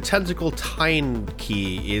Twisted Tentacle Tine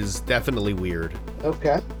key is definitely weird.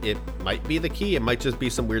 Okay, It might be the key. It might just be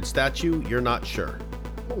some weird statue. You're not sure.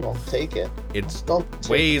 I'll take it. It I'll take the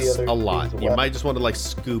weighs other a lot. keys You away. might just want to like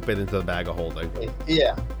scoop it into the bag of holding.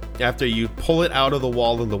 Yeah. After you pull it out of the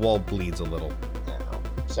wall and the wall bleeds a little. No,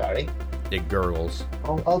 sorry. It gurgles.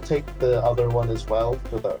 I'll take the other one as well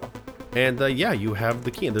for the. And yeah, you have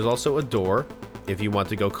the key. And there's also a door if you want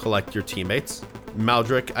to go collect your teammates.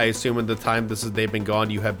 Maldrick, I assume in the time they've been gone,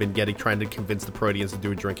 you have been trying to convince the Proteans to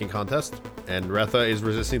do a drinking contest. And Retha is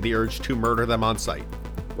resisting the urge to murder them on sight.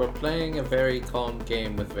 We're playing a very calm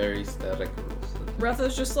game with very static rules.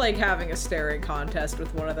 Retha's just like having a staring contest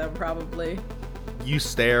with one of them, probably. You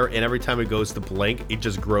stare, and every time it goes to blink, it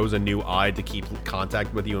just grows a new eye to keep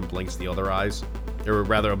contact with you and blinks the other eyes. Or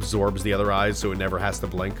rather absorbs the other eyes so it never has to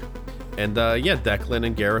blink. And yeah, Declan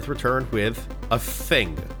and Gareth return with a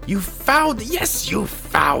thing. You found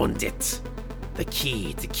it! The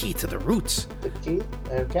key to the roots. The key?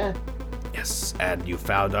 Okay. Yes, and you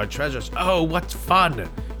found our treasures. Oh, what fun!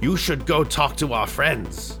 You should go talk to our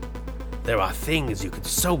friends. There are things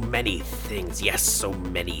so many things. Yes, so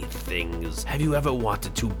many things. Have you ever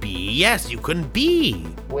wanted to be? Yes, you can be.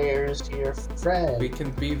 Where's your friend? We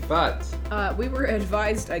can be that. We were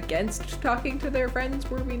advised against talking to their friends,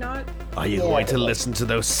 were we not? Are you Yeah, going to but- listen to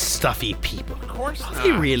those stuffy people? Of course Are not.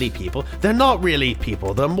 they really people? They're not really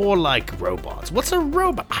people. They're more like robots. What's a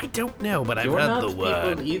robot? I don't know, but I've You're heard not the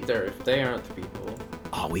word. people either if they aren't people.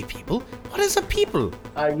 Are we people? What is a people?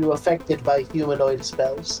 Are you affected by humanoid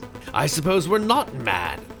spells? I suppose we're not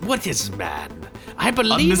man. What is man? I A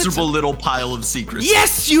believe miserable little pile of secrets.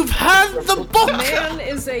 Yes, you've heard the book! Man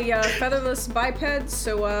is a featherless biped,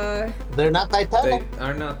 so They're not bipedal. They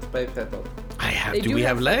are not bipedal. Do do we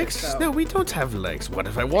have have legs? feathers, though. No, we don't have legs. What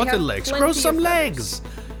if I wanted have legs? plenty Grow of some feathers. legs.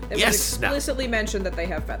 it was Yes, now. explicitly mentioned that they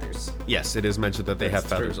have feathers. Yes, it is mentioned that they That's have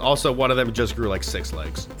feathers. true. Also, one of them just grew like 6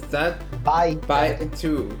 legs. That Biped. by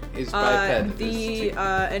two is biped. The is two.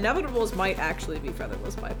 inevitables might actually be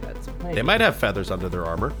featherless bipeds. They might have feathers under their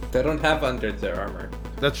armor. They don't have under their armor.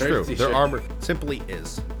 That's Their true. t-shirt. Their armor simply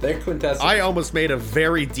is. They're quintessence. I almost made a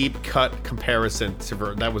very deep cut comparison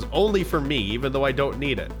that was only for me, even though I don't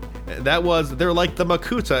need it. They're like the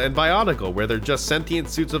Makuta in Bionicle, where they're just sentient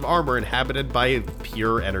suits of armor inhabited by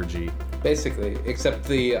pure energy. Basically, except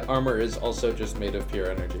the armor is also just made of pure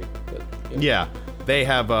energy. But, Yeah, they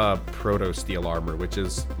have proto-steel armor, which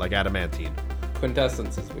is like adamantine.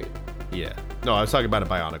 Quintessence is weird. Yeah. No, I was talking about a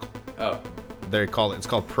Bionicle. Oh. It's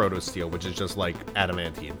called proto-steel, which is just like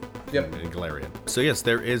adamantine. Yep. And Galarian. So yes,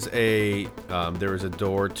 there is a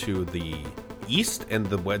door to the east, and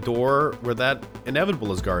the door where that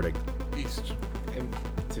inevitable is guarding. East.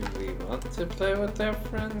 Do we want to play with their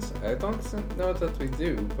friends? I don't know that we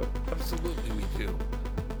do, but Absolutely, we do.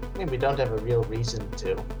 mean, we don't have a real reason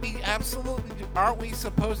to. We absolutely do. Aren't we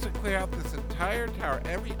supposed to clear out this entire tower,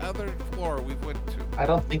 every other floor we went to? I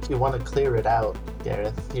don't think you want to clear it out,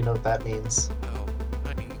 Gareth. You know what that means. Oh,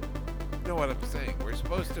 I mean, you know what I'm saying. We're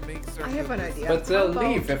supposed to make certain... I have an that this- idea. But they'll How about-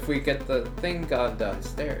 leave if we get the thing gone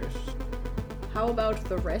downstairs. How about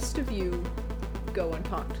the rest of you go and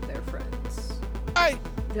talk to their friends? Hey!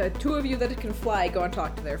 The two of you that can fly go and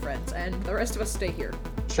talk to their friends, and the rest of us stay here.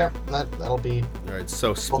 Sure, that'll be. All right,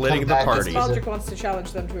 so splitting the back. party. Baltic wants to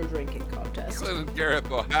challenge them to a drinking contest. Declan and Gareth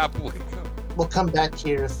will happily come. We'll come back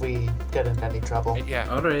here if we get into any trouble. Yeah.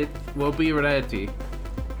 Alright, we'll be ready.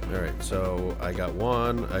 All right, so I got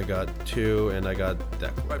 1, I got 2, and I got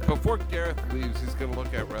Declan. But before Gareth leaves, he's going to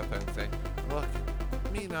look at Retha and say, look, I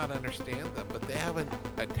may not understand them, but they haven't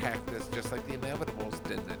attacked us just like the Inevitables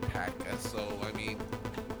didn't attack us. So, I mean,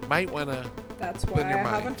 might want to... That's Open why your I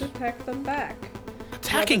mind. haven't attacked them back.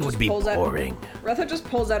 Attacking Retha would just be pulls out- boring. Retha just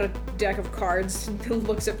pulls out a deck of cards and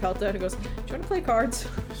looks at Pelta and goes, "Do you want to play cards?"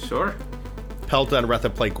 Sure. Pelta and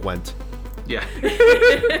Retha play Gwent. Yeah.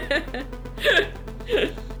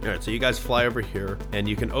 All right, so you guys fly over here, and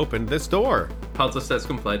you can open this door. Pelta starts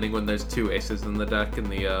complaining when there's 2 aces in the deck and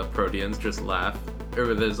the Proteans just laugh.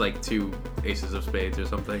 Or there's like 2 aces of spades or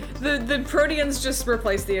something. The Proteans just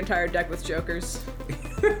replace the entire deck with jokers.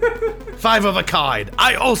 5 of a kind.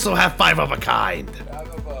 I also have 5 of a kind. Out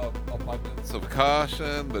of abundance of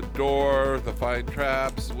caution, the door, the fine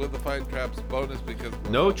traps, with the fine traps bonus because...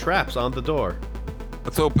 No traps on the door.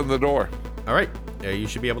 Let's open the door. All right, yeah, you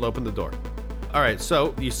should be able to open the door. All right,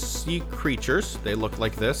 so you see creatures. They look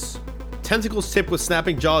like this. Tentacles tipped with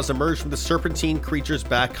snapping jaws emerge from the serpentine creature's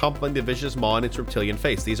back, complementing the vicious maw in its reptilian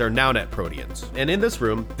face. These are Nownet Proteans. And in this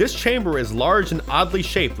room, this chamber is large and oddly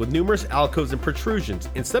shaped with numerous alcoves and protrusions.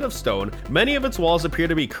 Instead of stone, many of its walls appear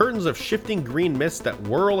to be curtains of shifting green mist that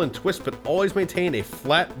whirl and twist but always maintain a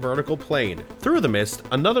flat vertical plane. Through the mist,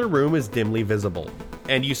 another room is dimly visible.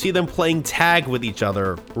 And you see them playing tag with each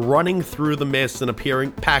other, running through the mist and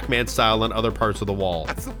appearing Pac-Man style on other parts of the wall.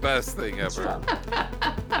 That's the best thing ever.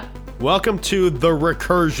 Welcome to the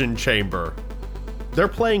recursion chamber. They're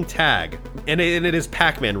playing tag, and it is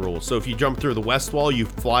Pac-Man rules. So if you jump through the west wall, you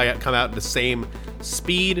come out the same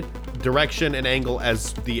speed, direction, and angle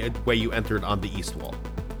as the way you entered on the east wall.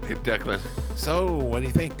 Hey, Declan. So, what do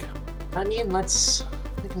you think? I mean,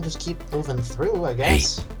 we can just keep moving through, I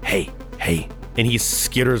guess. Hey. And he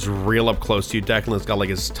skitters real up close to you. Declan's got like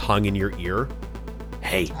his tongue in your ear.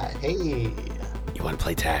 Hey, Hey, you want to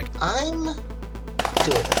play tag? I'm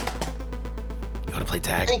good. You want to play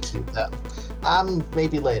tag? Thank you, though.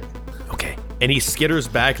 Maybe later. Okay. And he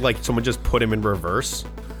skitters back like someone just put him in reverse,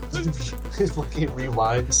 He's looking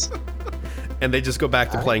rewinds. and they just go back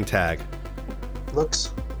to Alright. playing tag.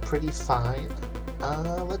 Looks pretty fine.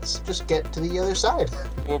 Let's just get to the other side.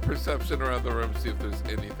 Well, perception around the room, see if there's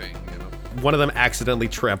anything, you know. One of them accidentally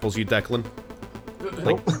tramples you, Declan.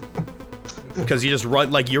 Nope. Because you just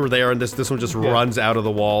run, like you were there, and this one just Yeah. runs out of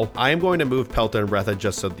the wall. I am going to move Pelta and Retha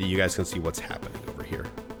just so that you guys can see what's happening over here.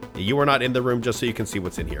 You are not in the room, just so you can see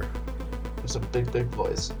what's in here. There's a big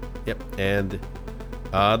voice. Yep, and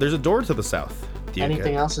there's a door to the south. Do you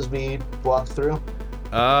Anything else as we walk through?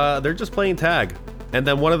 They're just playing tag. And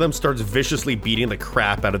then one of them starts viciously beating the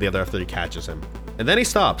crap out of the other after he catches him. And then he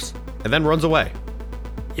stops, and then runs away.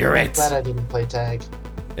 You're it! Glad I didn't play tag.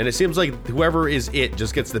 And it seems like whoever is it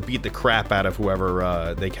just gets to beat the crap out of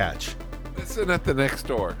whoever they catch. Listen at the next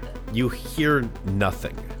door. You hear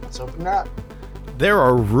nothing. Let's open her up. There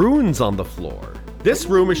are runes on the floor. This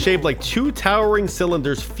room is shaped like 2 towering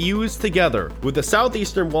cylinders fused together, with the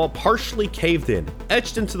southeastern wall partially caved in.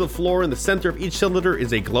 Etched into the floor in the center of each cylinder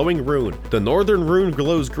is a glowing rune. The northern rune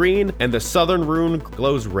glows green, and the southern rune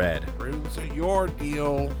glows red. Runes are your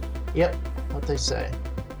deal. Yep, what they say.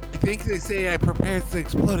 I think they say I prepared the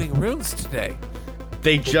exploding runes today.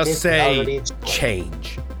 They did just already say explode.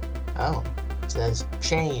 change. Oh, it says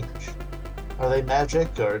change. Are they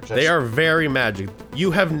magic or just... They are very magic.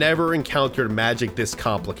 You have never encountered magic this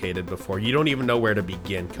complicated before. You don't even know where to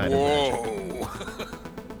begin, kind of magic. Whoa.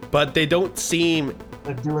 But they don't seem...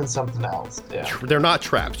 They're doing something else. Yeah. They're not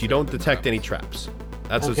traps. You don't detect any traps.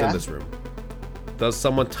 That's what's in Okay. this room. Does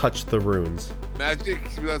someone touch the runes? Magic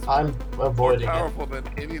that's I'm more avoiding it. powerful than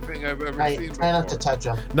anything I've ever I seen before. try not to touch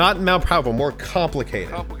them. Not more powerful, more complicated.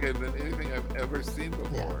 Complicated than anything I've ever seen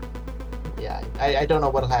before. Yeah, I don't know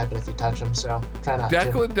what'll happen if you touch them, so try not to.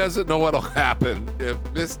 Declan doesn't know what'll happen. If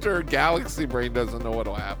Mr. Galaxy Brain doesn't know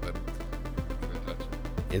what'll happen.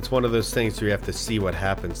 It's one of those things where you have to see what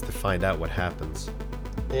happens to find out what happens.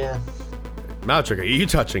 Yeah. Maltrick, are you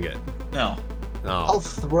touching it? No. No.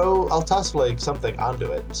 I'll toss like something onto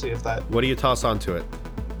it, see if that... What do you toss onto it?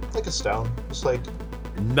 Like a stone. Just like,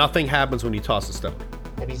 Nothing happens when you toss a stone.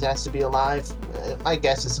 maybe he has to be alive. My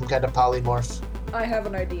guess is some kind of polymorph. I have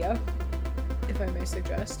an idea, if I may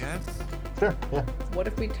suggest. Yes, Sure, yeah. What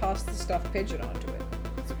if we toss the stuffed pigeon onto it?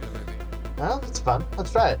 that's a good idea. Well, it's fun.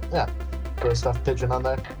 Let's try it. Yeah. Throw a stuffed pigeon on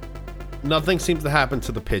there. Nothing seems to happen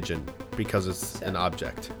to the pigeon because it's an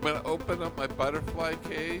object. I'm gonna open up my butterfly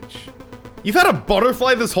cage. You've had a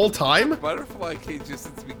butterfly this whole time? Butterfly cages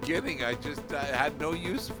since the beginning. I had no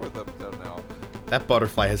use for them till now. That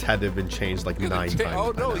butterfly has had to have been changed like 9 times.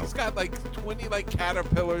 Oh by no, now. he's got like 20 like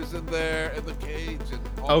caterpillars in there in the cage. And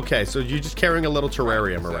all Okay, so you're just carrying a little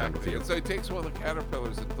terrarium Exactly. around with you. And so he takes one of the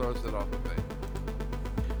caterpillars and throws it on the thing.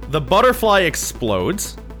 The butterfly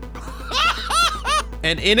explodes.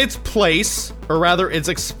 And in its place, or rather its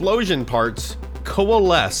explosion parts,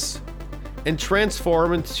 coalesce and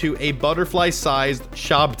transform into a butterfly-sized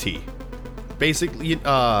shabti. Basically, oh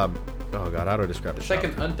god, how do I describe a It's like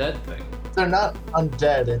an shabti? undead thing. They're not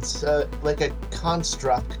undead. It's like a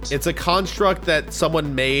construct. It's a construct that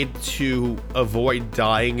someone made to avoid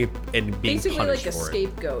dying and being Basically punished like a for it.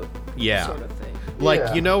 scapegoat Yeah. sort of thing. Like,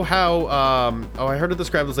 Yeah. you know how, I heard it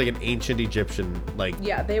described as like an ancient Egyptian, like,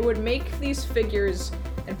 Yeah, they would make these figures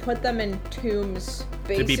and put them in tombs,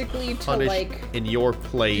 to be basically to punished like in your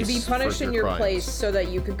place. to be punished for in your crimes. place so that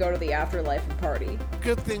you could go to the afterlife and party.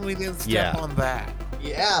 Good thing we didn't step Yeah. on that.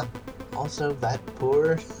 Yeah. Also, that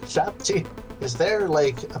poor Shopji. Is there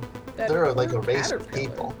like there are like a poor race of caterpillar.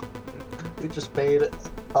 people? We just made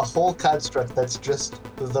a whole construct that's just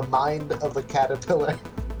the mind of a caterpillar.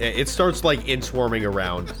 It starts like inchworming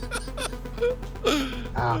around.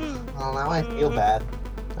 Well, now I feel bad.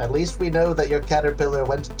 At least we know that your caterpillar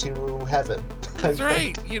went to heaven. That's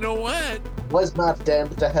right. You know what? Was not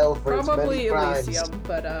damned to hell for its Probably many crimes. Elysium,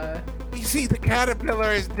 but You see, the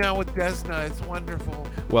caterpillar is now with Desna. It's wonderful.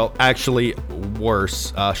 Well, actually,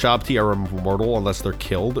 worse. Shabti are immortal unless they're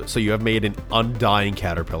killed, so you have made an undying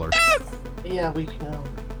caterpillar. Yeah,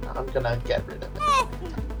 I'm gonna get rid of it.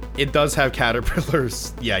 It does have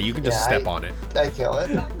caterpillars. Yeah, you can just Yeah, step on it. I kill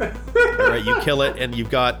it. Alright, you kill it, and you've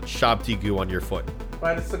got Shabti goo on your foot.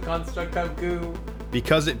 Why does the construct have goo?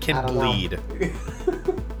 Because it I can don't know. bleed.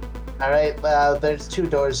 Alright, there's 2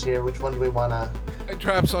 doors here. Which one do we wanna... And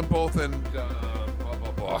traps on both and blah,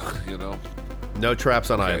 blah, blah, you know. No traps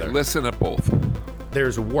on Okay, either. listen at both.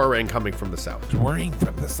 There's whirring coming from the south. Whirring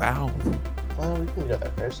from the south. Well, we can go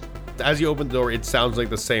there first. As you open the door, it sounds like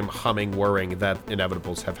the same humming whirring that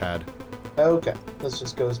Inevitables have had. Okay, this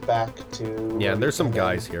just goes back to... Yeah, and there's some and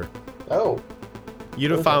guys then- here. Oh,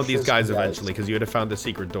 You'd have Those found are these just guys guys. eventually, because you would have found the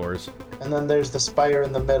secret doors. and then there's the spire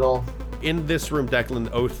in the middle. In this room, Declan,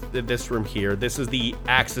 this room here, this is the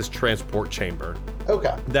Axis transport chamber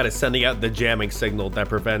Okay, that is sending out the jamming signal that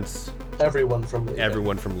prevents everyone from leaving.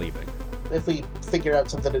 everyone from leaving. If we figure out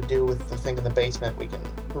something to do with the thing in the basement, we can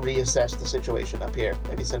reassess the situation up here.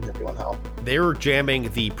 Maybe send everyone home. They were jamming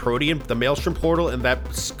the Protean, the Maelstrom portal, and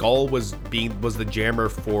that skull was the jammer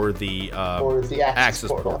for the Or the Axis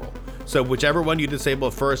portal. portal. So whichever one you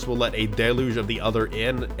disable first will let a deluge of the other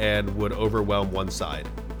in and would overwhelm one side.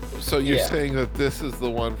 So you're Yeah. saying that this is the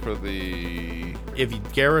one for the... If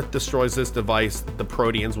Gareth destroys this device, the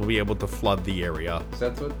Proteans will be able to flood the area.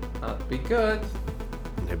 That would not be good.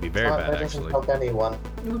 It'd be very That bad, doesn't actually. help anyone.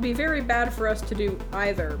 it would be very bad for us to do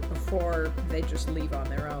either before they just leave on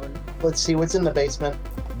their own. Let's see what's in the basement.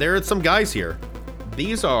 There are some guys here.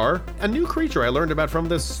 These are a new creature I learned about from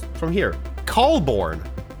here. Callborn.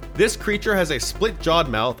 This creature has a split-jawed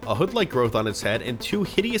mouth, a hood-like growth on its head, and 2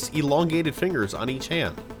 hideous elongated fingers on each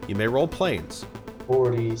hand. You may roll planes.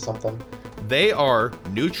 40 something. They are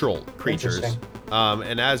neutral creatures. Interesting.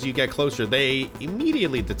 And as you get closer, they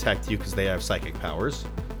immediately detect you because they have psychic powers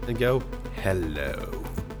and go, "Hello.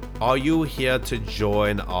 Are you here to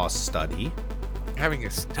join our study?" Having a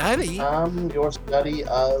study? Your study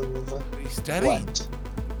of You study? what?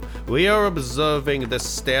 We are observing the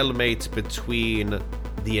stalemate between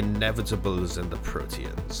the Inevitables and the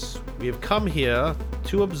Proteans. We have come here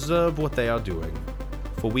to observe what they are doing,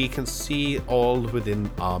 for we can see all within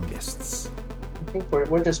our mists. I think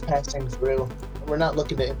we're just passing through. We're not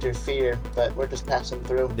looking to interfere, but we're just passing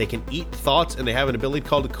through. They can eat thoughts, and they have an ability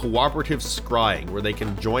called cooperative scrying, where they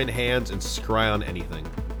can join hands and scry on anything.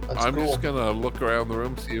 That's I'm cool. just gonna look around the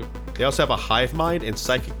room, see if... They also have a hive mind and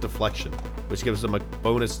psychic deflection, which gives them a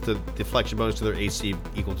deflection bonus to their AC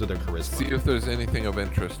equal to their See charisma. if there's anything of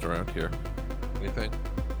interest around here. Anything?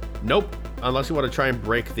 Nope, unless you want to try and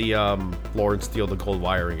break the floor and steal the gold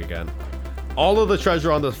wiring again. All of the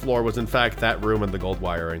treasure on this floor was in fact that room and the gold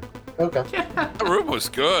wiring. Okay. The room was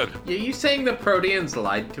good. Are you saying the Proteans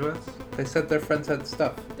lied to us? They said their friends had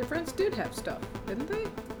stuff. Their friends did have stuff, didn't they?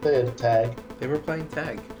 They had a tag. They were playing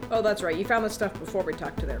tag. Oh, that's right. You found the stuff before we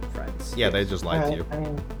talked to their friends. Yeah, they just lied to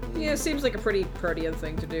you. Yeah, it seems like a pretty Protean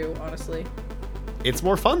thing to do, honestly. It's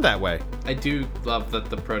more fun that way. I do love that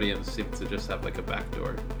the Proteans seem to just have like a back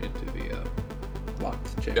door into the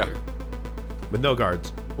locked chamber. Yeah. With no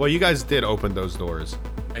guards. Well, you guys did open those doors.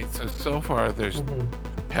 Right, so far there's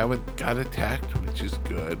haven't got attacked, which is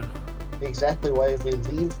good. Exactly why if we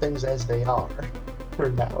leave things as they are, for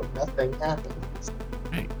now, nothing happens.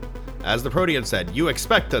 Right. As the Protean said, you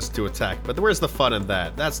expect us to attack, but where's the fun in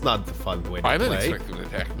that? That's not the fun way to I didn't play. expect them to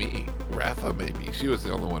attack me. Ratha, maybe. She was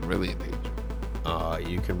the only one really in danger.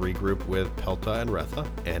 You can regroup with Pelta and Retha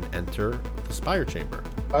and enter the Spire Chamber.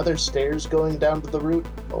 Are there stairs going down to the root,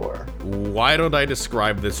 or? Why don't I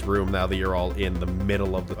describe this room now that you're all in the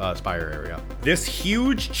middle of the Spire area? This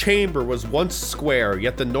huge chamber was once square,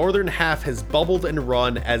 yet the northern half has bubbled and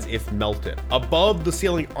run as if melted. Above, the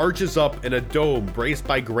ceiling arches up in a dome braced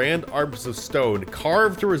by grand arms of stone,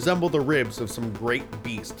 carved to resemble the ribs of some great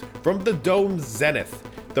beast. From the dome's zenith,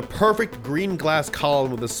 the perfect green glass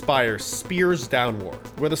column of the spire spears downward.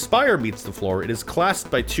 Where the spire meets the floor, it is clasped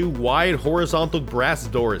by two wide horizontal brass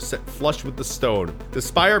doors set flush with the stone. The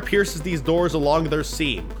spire pierces these doors along their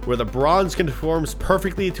seam, where the bronze conforms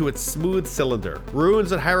perfectly to its smooth cylinder.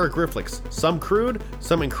 Runes and hieroglyphics, some crude,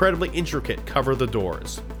 some incredibly intricate, cover the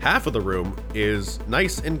doors. Half of the room is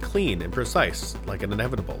nice and clean and precise, like an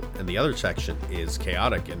inevitable, and the other section is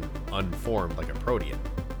chaotic and unformed, like a Protean.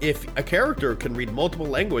 If a character can read multiple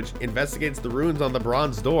language, investigates the runes on the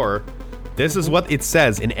bronze door, this is what it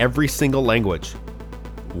says in every single language.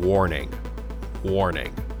 Warning.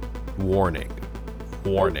 Warning. Warning.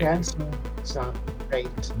 Warning. It's not great.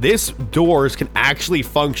 This doors can actually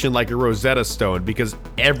function like a Rosetta Stone because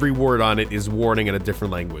every word on it is warning in a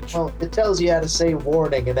different language. Well, it tells you how to say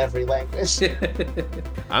warning in every language.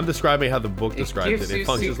 I'm describing how the book describes it. It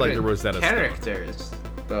functions like the Rosetta Stone. Characters,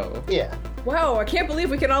 though. Yeah. Wow, I can't believe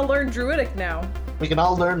we can all learn Druidic now. We can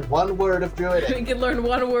all learn one word of We Druidic. can learn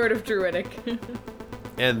one word of Druidic.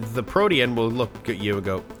 And the Protean will look at you and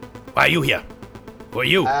go, "Why are you here? Who are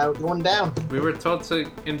you?" Going down. We were told to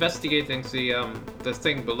investigate and see the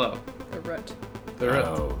thing below. The root. The root.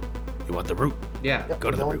 Oh, you want the root? Yeah. Yep,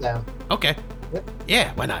 Go to the going root. down. Okay. Yep.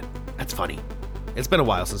 Yeah, why not? That's funny. It's been a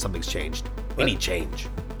while since something's changed. We What? need change.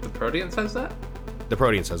 The Protean says that? The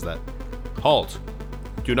Protean says that. Halt.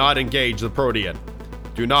 Do not engage the Protean.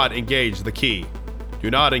 Do not engage the key.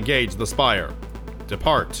 Do not engage the spire.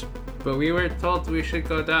 Depart. But we were told we should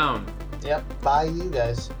go down. Yep, bye you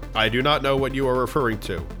guys. I do not know what you are referring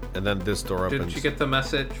to. And then this door opens. Didn't you get the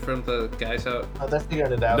message from the guys out? Oh, they're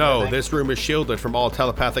figuring it out. I No, think. this room is shielded from all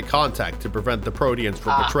telepathic contact to prevent the Proteans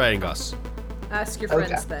from betraying us. Ask your Okay.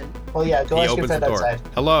 friends then. Well, yeah, go He ask your opens the friend door. outside.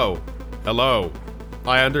 Hello. Hello.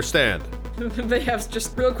 I understand. They have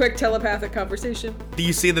just real quick telepathic conversation. Do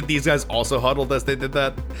you see that these guys also huddled as they did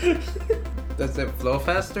that? Does it flow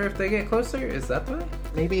faster if they get closer? Is that why?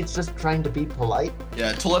 Maybe it's just trying to be polite.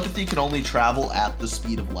 Yeah, telepathy can only travel at the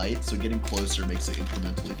speed of light, so getting closer makes it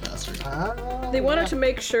incrementally faster. They wanted to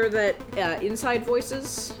make sure that inside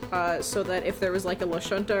voices, so that if there was like a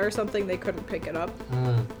Lashunta or something, they couldn't pick it up.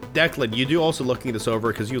 Declan, you do also looking this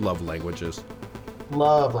over because you love languages.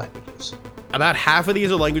 Love languages. About half of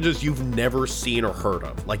these are languages you've never seen or heard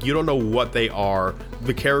of. Like, you don't know what they are.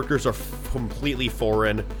 The characters are completely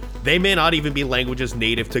foreign. They may not even be languages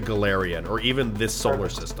native to Galarian or even this solar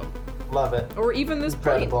system. Love it. Or even this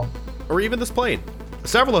plane. Incredible. Or even this plane.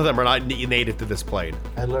 Several of them are not native to this plane.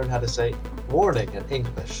 I learned how to say warning in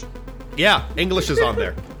English. Yeah, English is on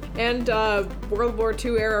there. And World War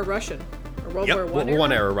II era Russian. Or World War Yep, I era?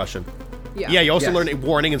 one era Russian. Yeah. Yeah, you also Yes. learn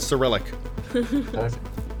warning in Cyrillic Perfect.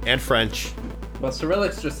 and French. Well,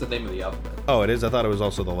 Cyrillic's just the name of the alphabet. Oh, it is? I thought it was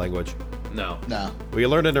also the language. No. No. Well, you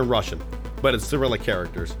learn it in Russian, but it's Cyrillic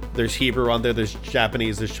characters. There's Hebrew on there, there's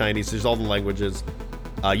Japanese, there's Chinese, there's all the languages.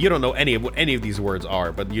 You don't know any of what any of these words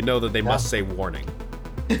are, but you know that they must say warning.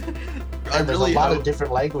 I And there's really a lot hope. of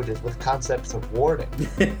different languages with concepts of warning.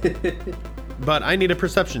 But I need a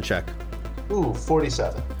perception check. Ooh,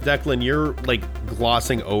 47. Declan, you're like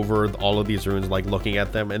glossing over all of these runes, like looking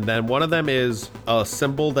at them, and then one of them is a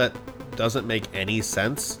symbol that doesn't make any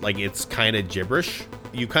sense. Like, it's kind of gibberish.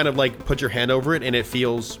 You kind of like put your hand over it and it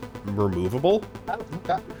feels removable. Oh,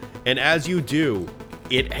 okay. And as you do,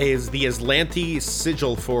 it has the Aslanti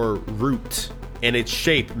sigil for root, and its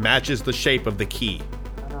shape matches the shape of the key.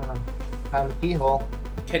 Found the keyhole.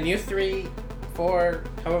 Can you 3, 4,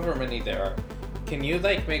 however many there are, can you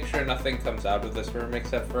like make sure nothing comes out of this room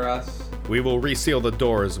except for us? We will reseal the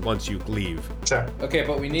doors once you leave. Sure. Okay,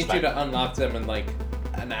 but we need you to unlock them and like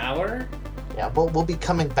an hour? Yeah, we'll be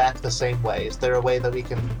coming back the same way. Is there a way that we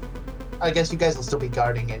can... I guess you guys will still be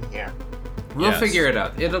guarding in here. We'll figure it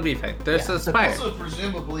out. It'll be fine. There's a spire. Also,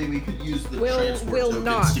 presumably, we could use the We'll transport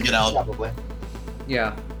not. tokens to get out. Probably.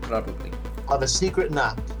 Yeah, probably. I'll have a secret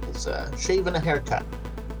knock. It's a shave and a haircut.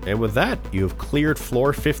 And with that, you have cleared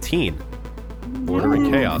floor 15. Order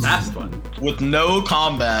and chaos. Last one. With no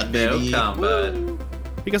combat, baby. No combat.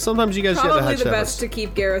 Because sometimes you guys get Probably the have best to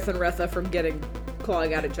keep Gareth and Retha from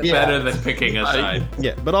clawing at each other. Yeah. Better than picking a side.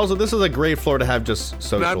 Yeah, but also this is a great floor to have just And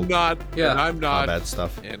social I'm not. Yeah. And I'm not. combat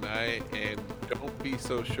stuff. And don't be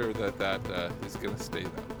so sure that is gonna stay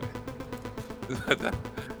that way.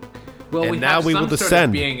 Well, And we now have we some will sort descend.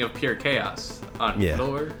 of being of pure chaos on Yeah.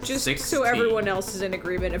 floor Just 16. so everyone else is in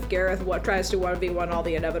agreement, if Gareth tries to 1v1 all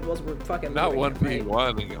the inevitables, we're fucking Not looting it,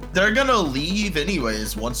 right? 1v1. They're gonna leave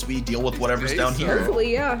anyways once we deal with whatever's Say down so. here.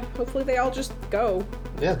 Hopefully, yeah. Hopefully they all just go.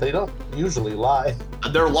 Yeah, they don't usually lie.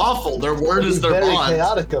 They're lawful. Their word It'd is be their very bond.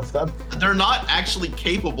 chaotic of them. They're not actually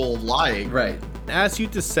capable of lying. Right. As you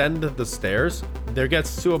descend the stairs, there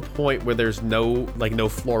gets to a point where there's no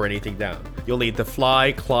floor or anything down. You'll need to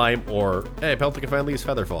fly, climb, or hey, Peltic can finally use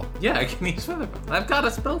Featherfall. Yeah, I can use Featherfall. I've got a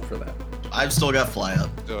spell for that. I've still got fly up.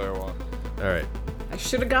 All right. I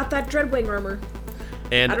should have got that Dreadwing armor.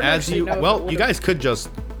 And I don't as actually you know if it you would've- guys could just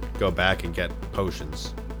go back and get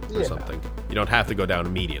potions or Yeah. something. You don't have to go down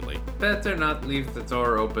immediately. Better not leave the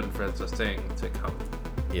door open for the thing to come.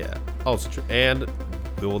 Yeah, also true. And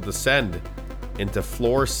we will descend into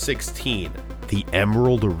floor 16, the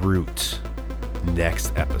Emerald Root,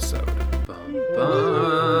 next episode. Bum,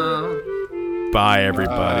 bum. Bye,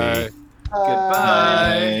 everybody. Goodbye.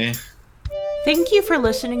 Bye. Thank you for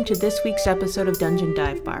listening to this week's episode of Dungeon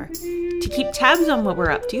Dive Bar. To keep tabs on what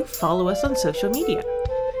we're up to, follow us on social media.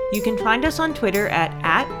 You can find us on Twitter at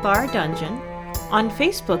 @bardungeon, on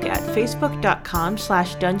Facebook at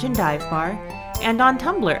facebook.com/dungeondivebar, and on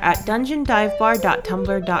Tumblr at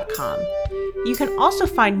dungeondivebar.tumblr.com. You can also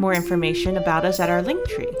find more information about us at our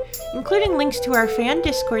Linktree, including links to our fan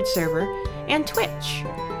Discord server and Twitch.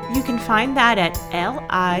 You can find that at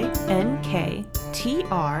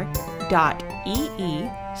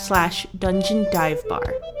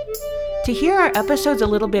linktr.ee/dungeondivebar. To hear our episodes a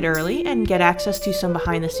little bit early and get access to some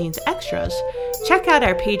behind-the-scenes extras, check out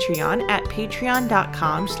our Patreon at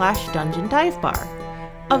patreon.com/dungeondivebar.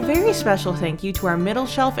 A very special thank you to our middle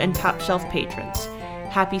shelf and top shelf patrons,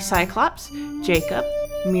 Happy Cyclops, Jacob,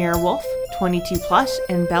 Mirrorwolf, 22+,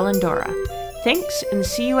 and Bellandora. Thanks, and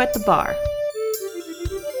see you at the bar.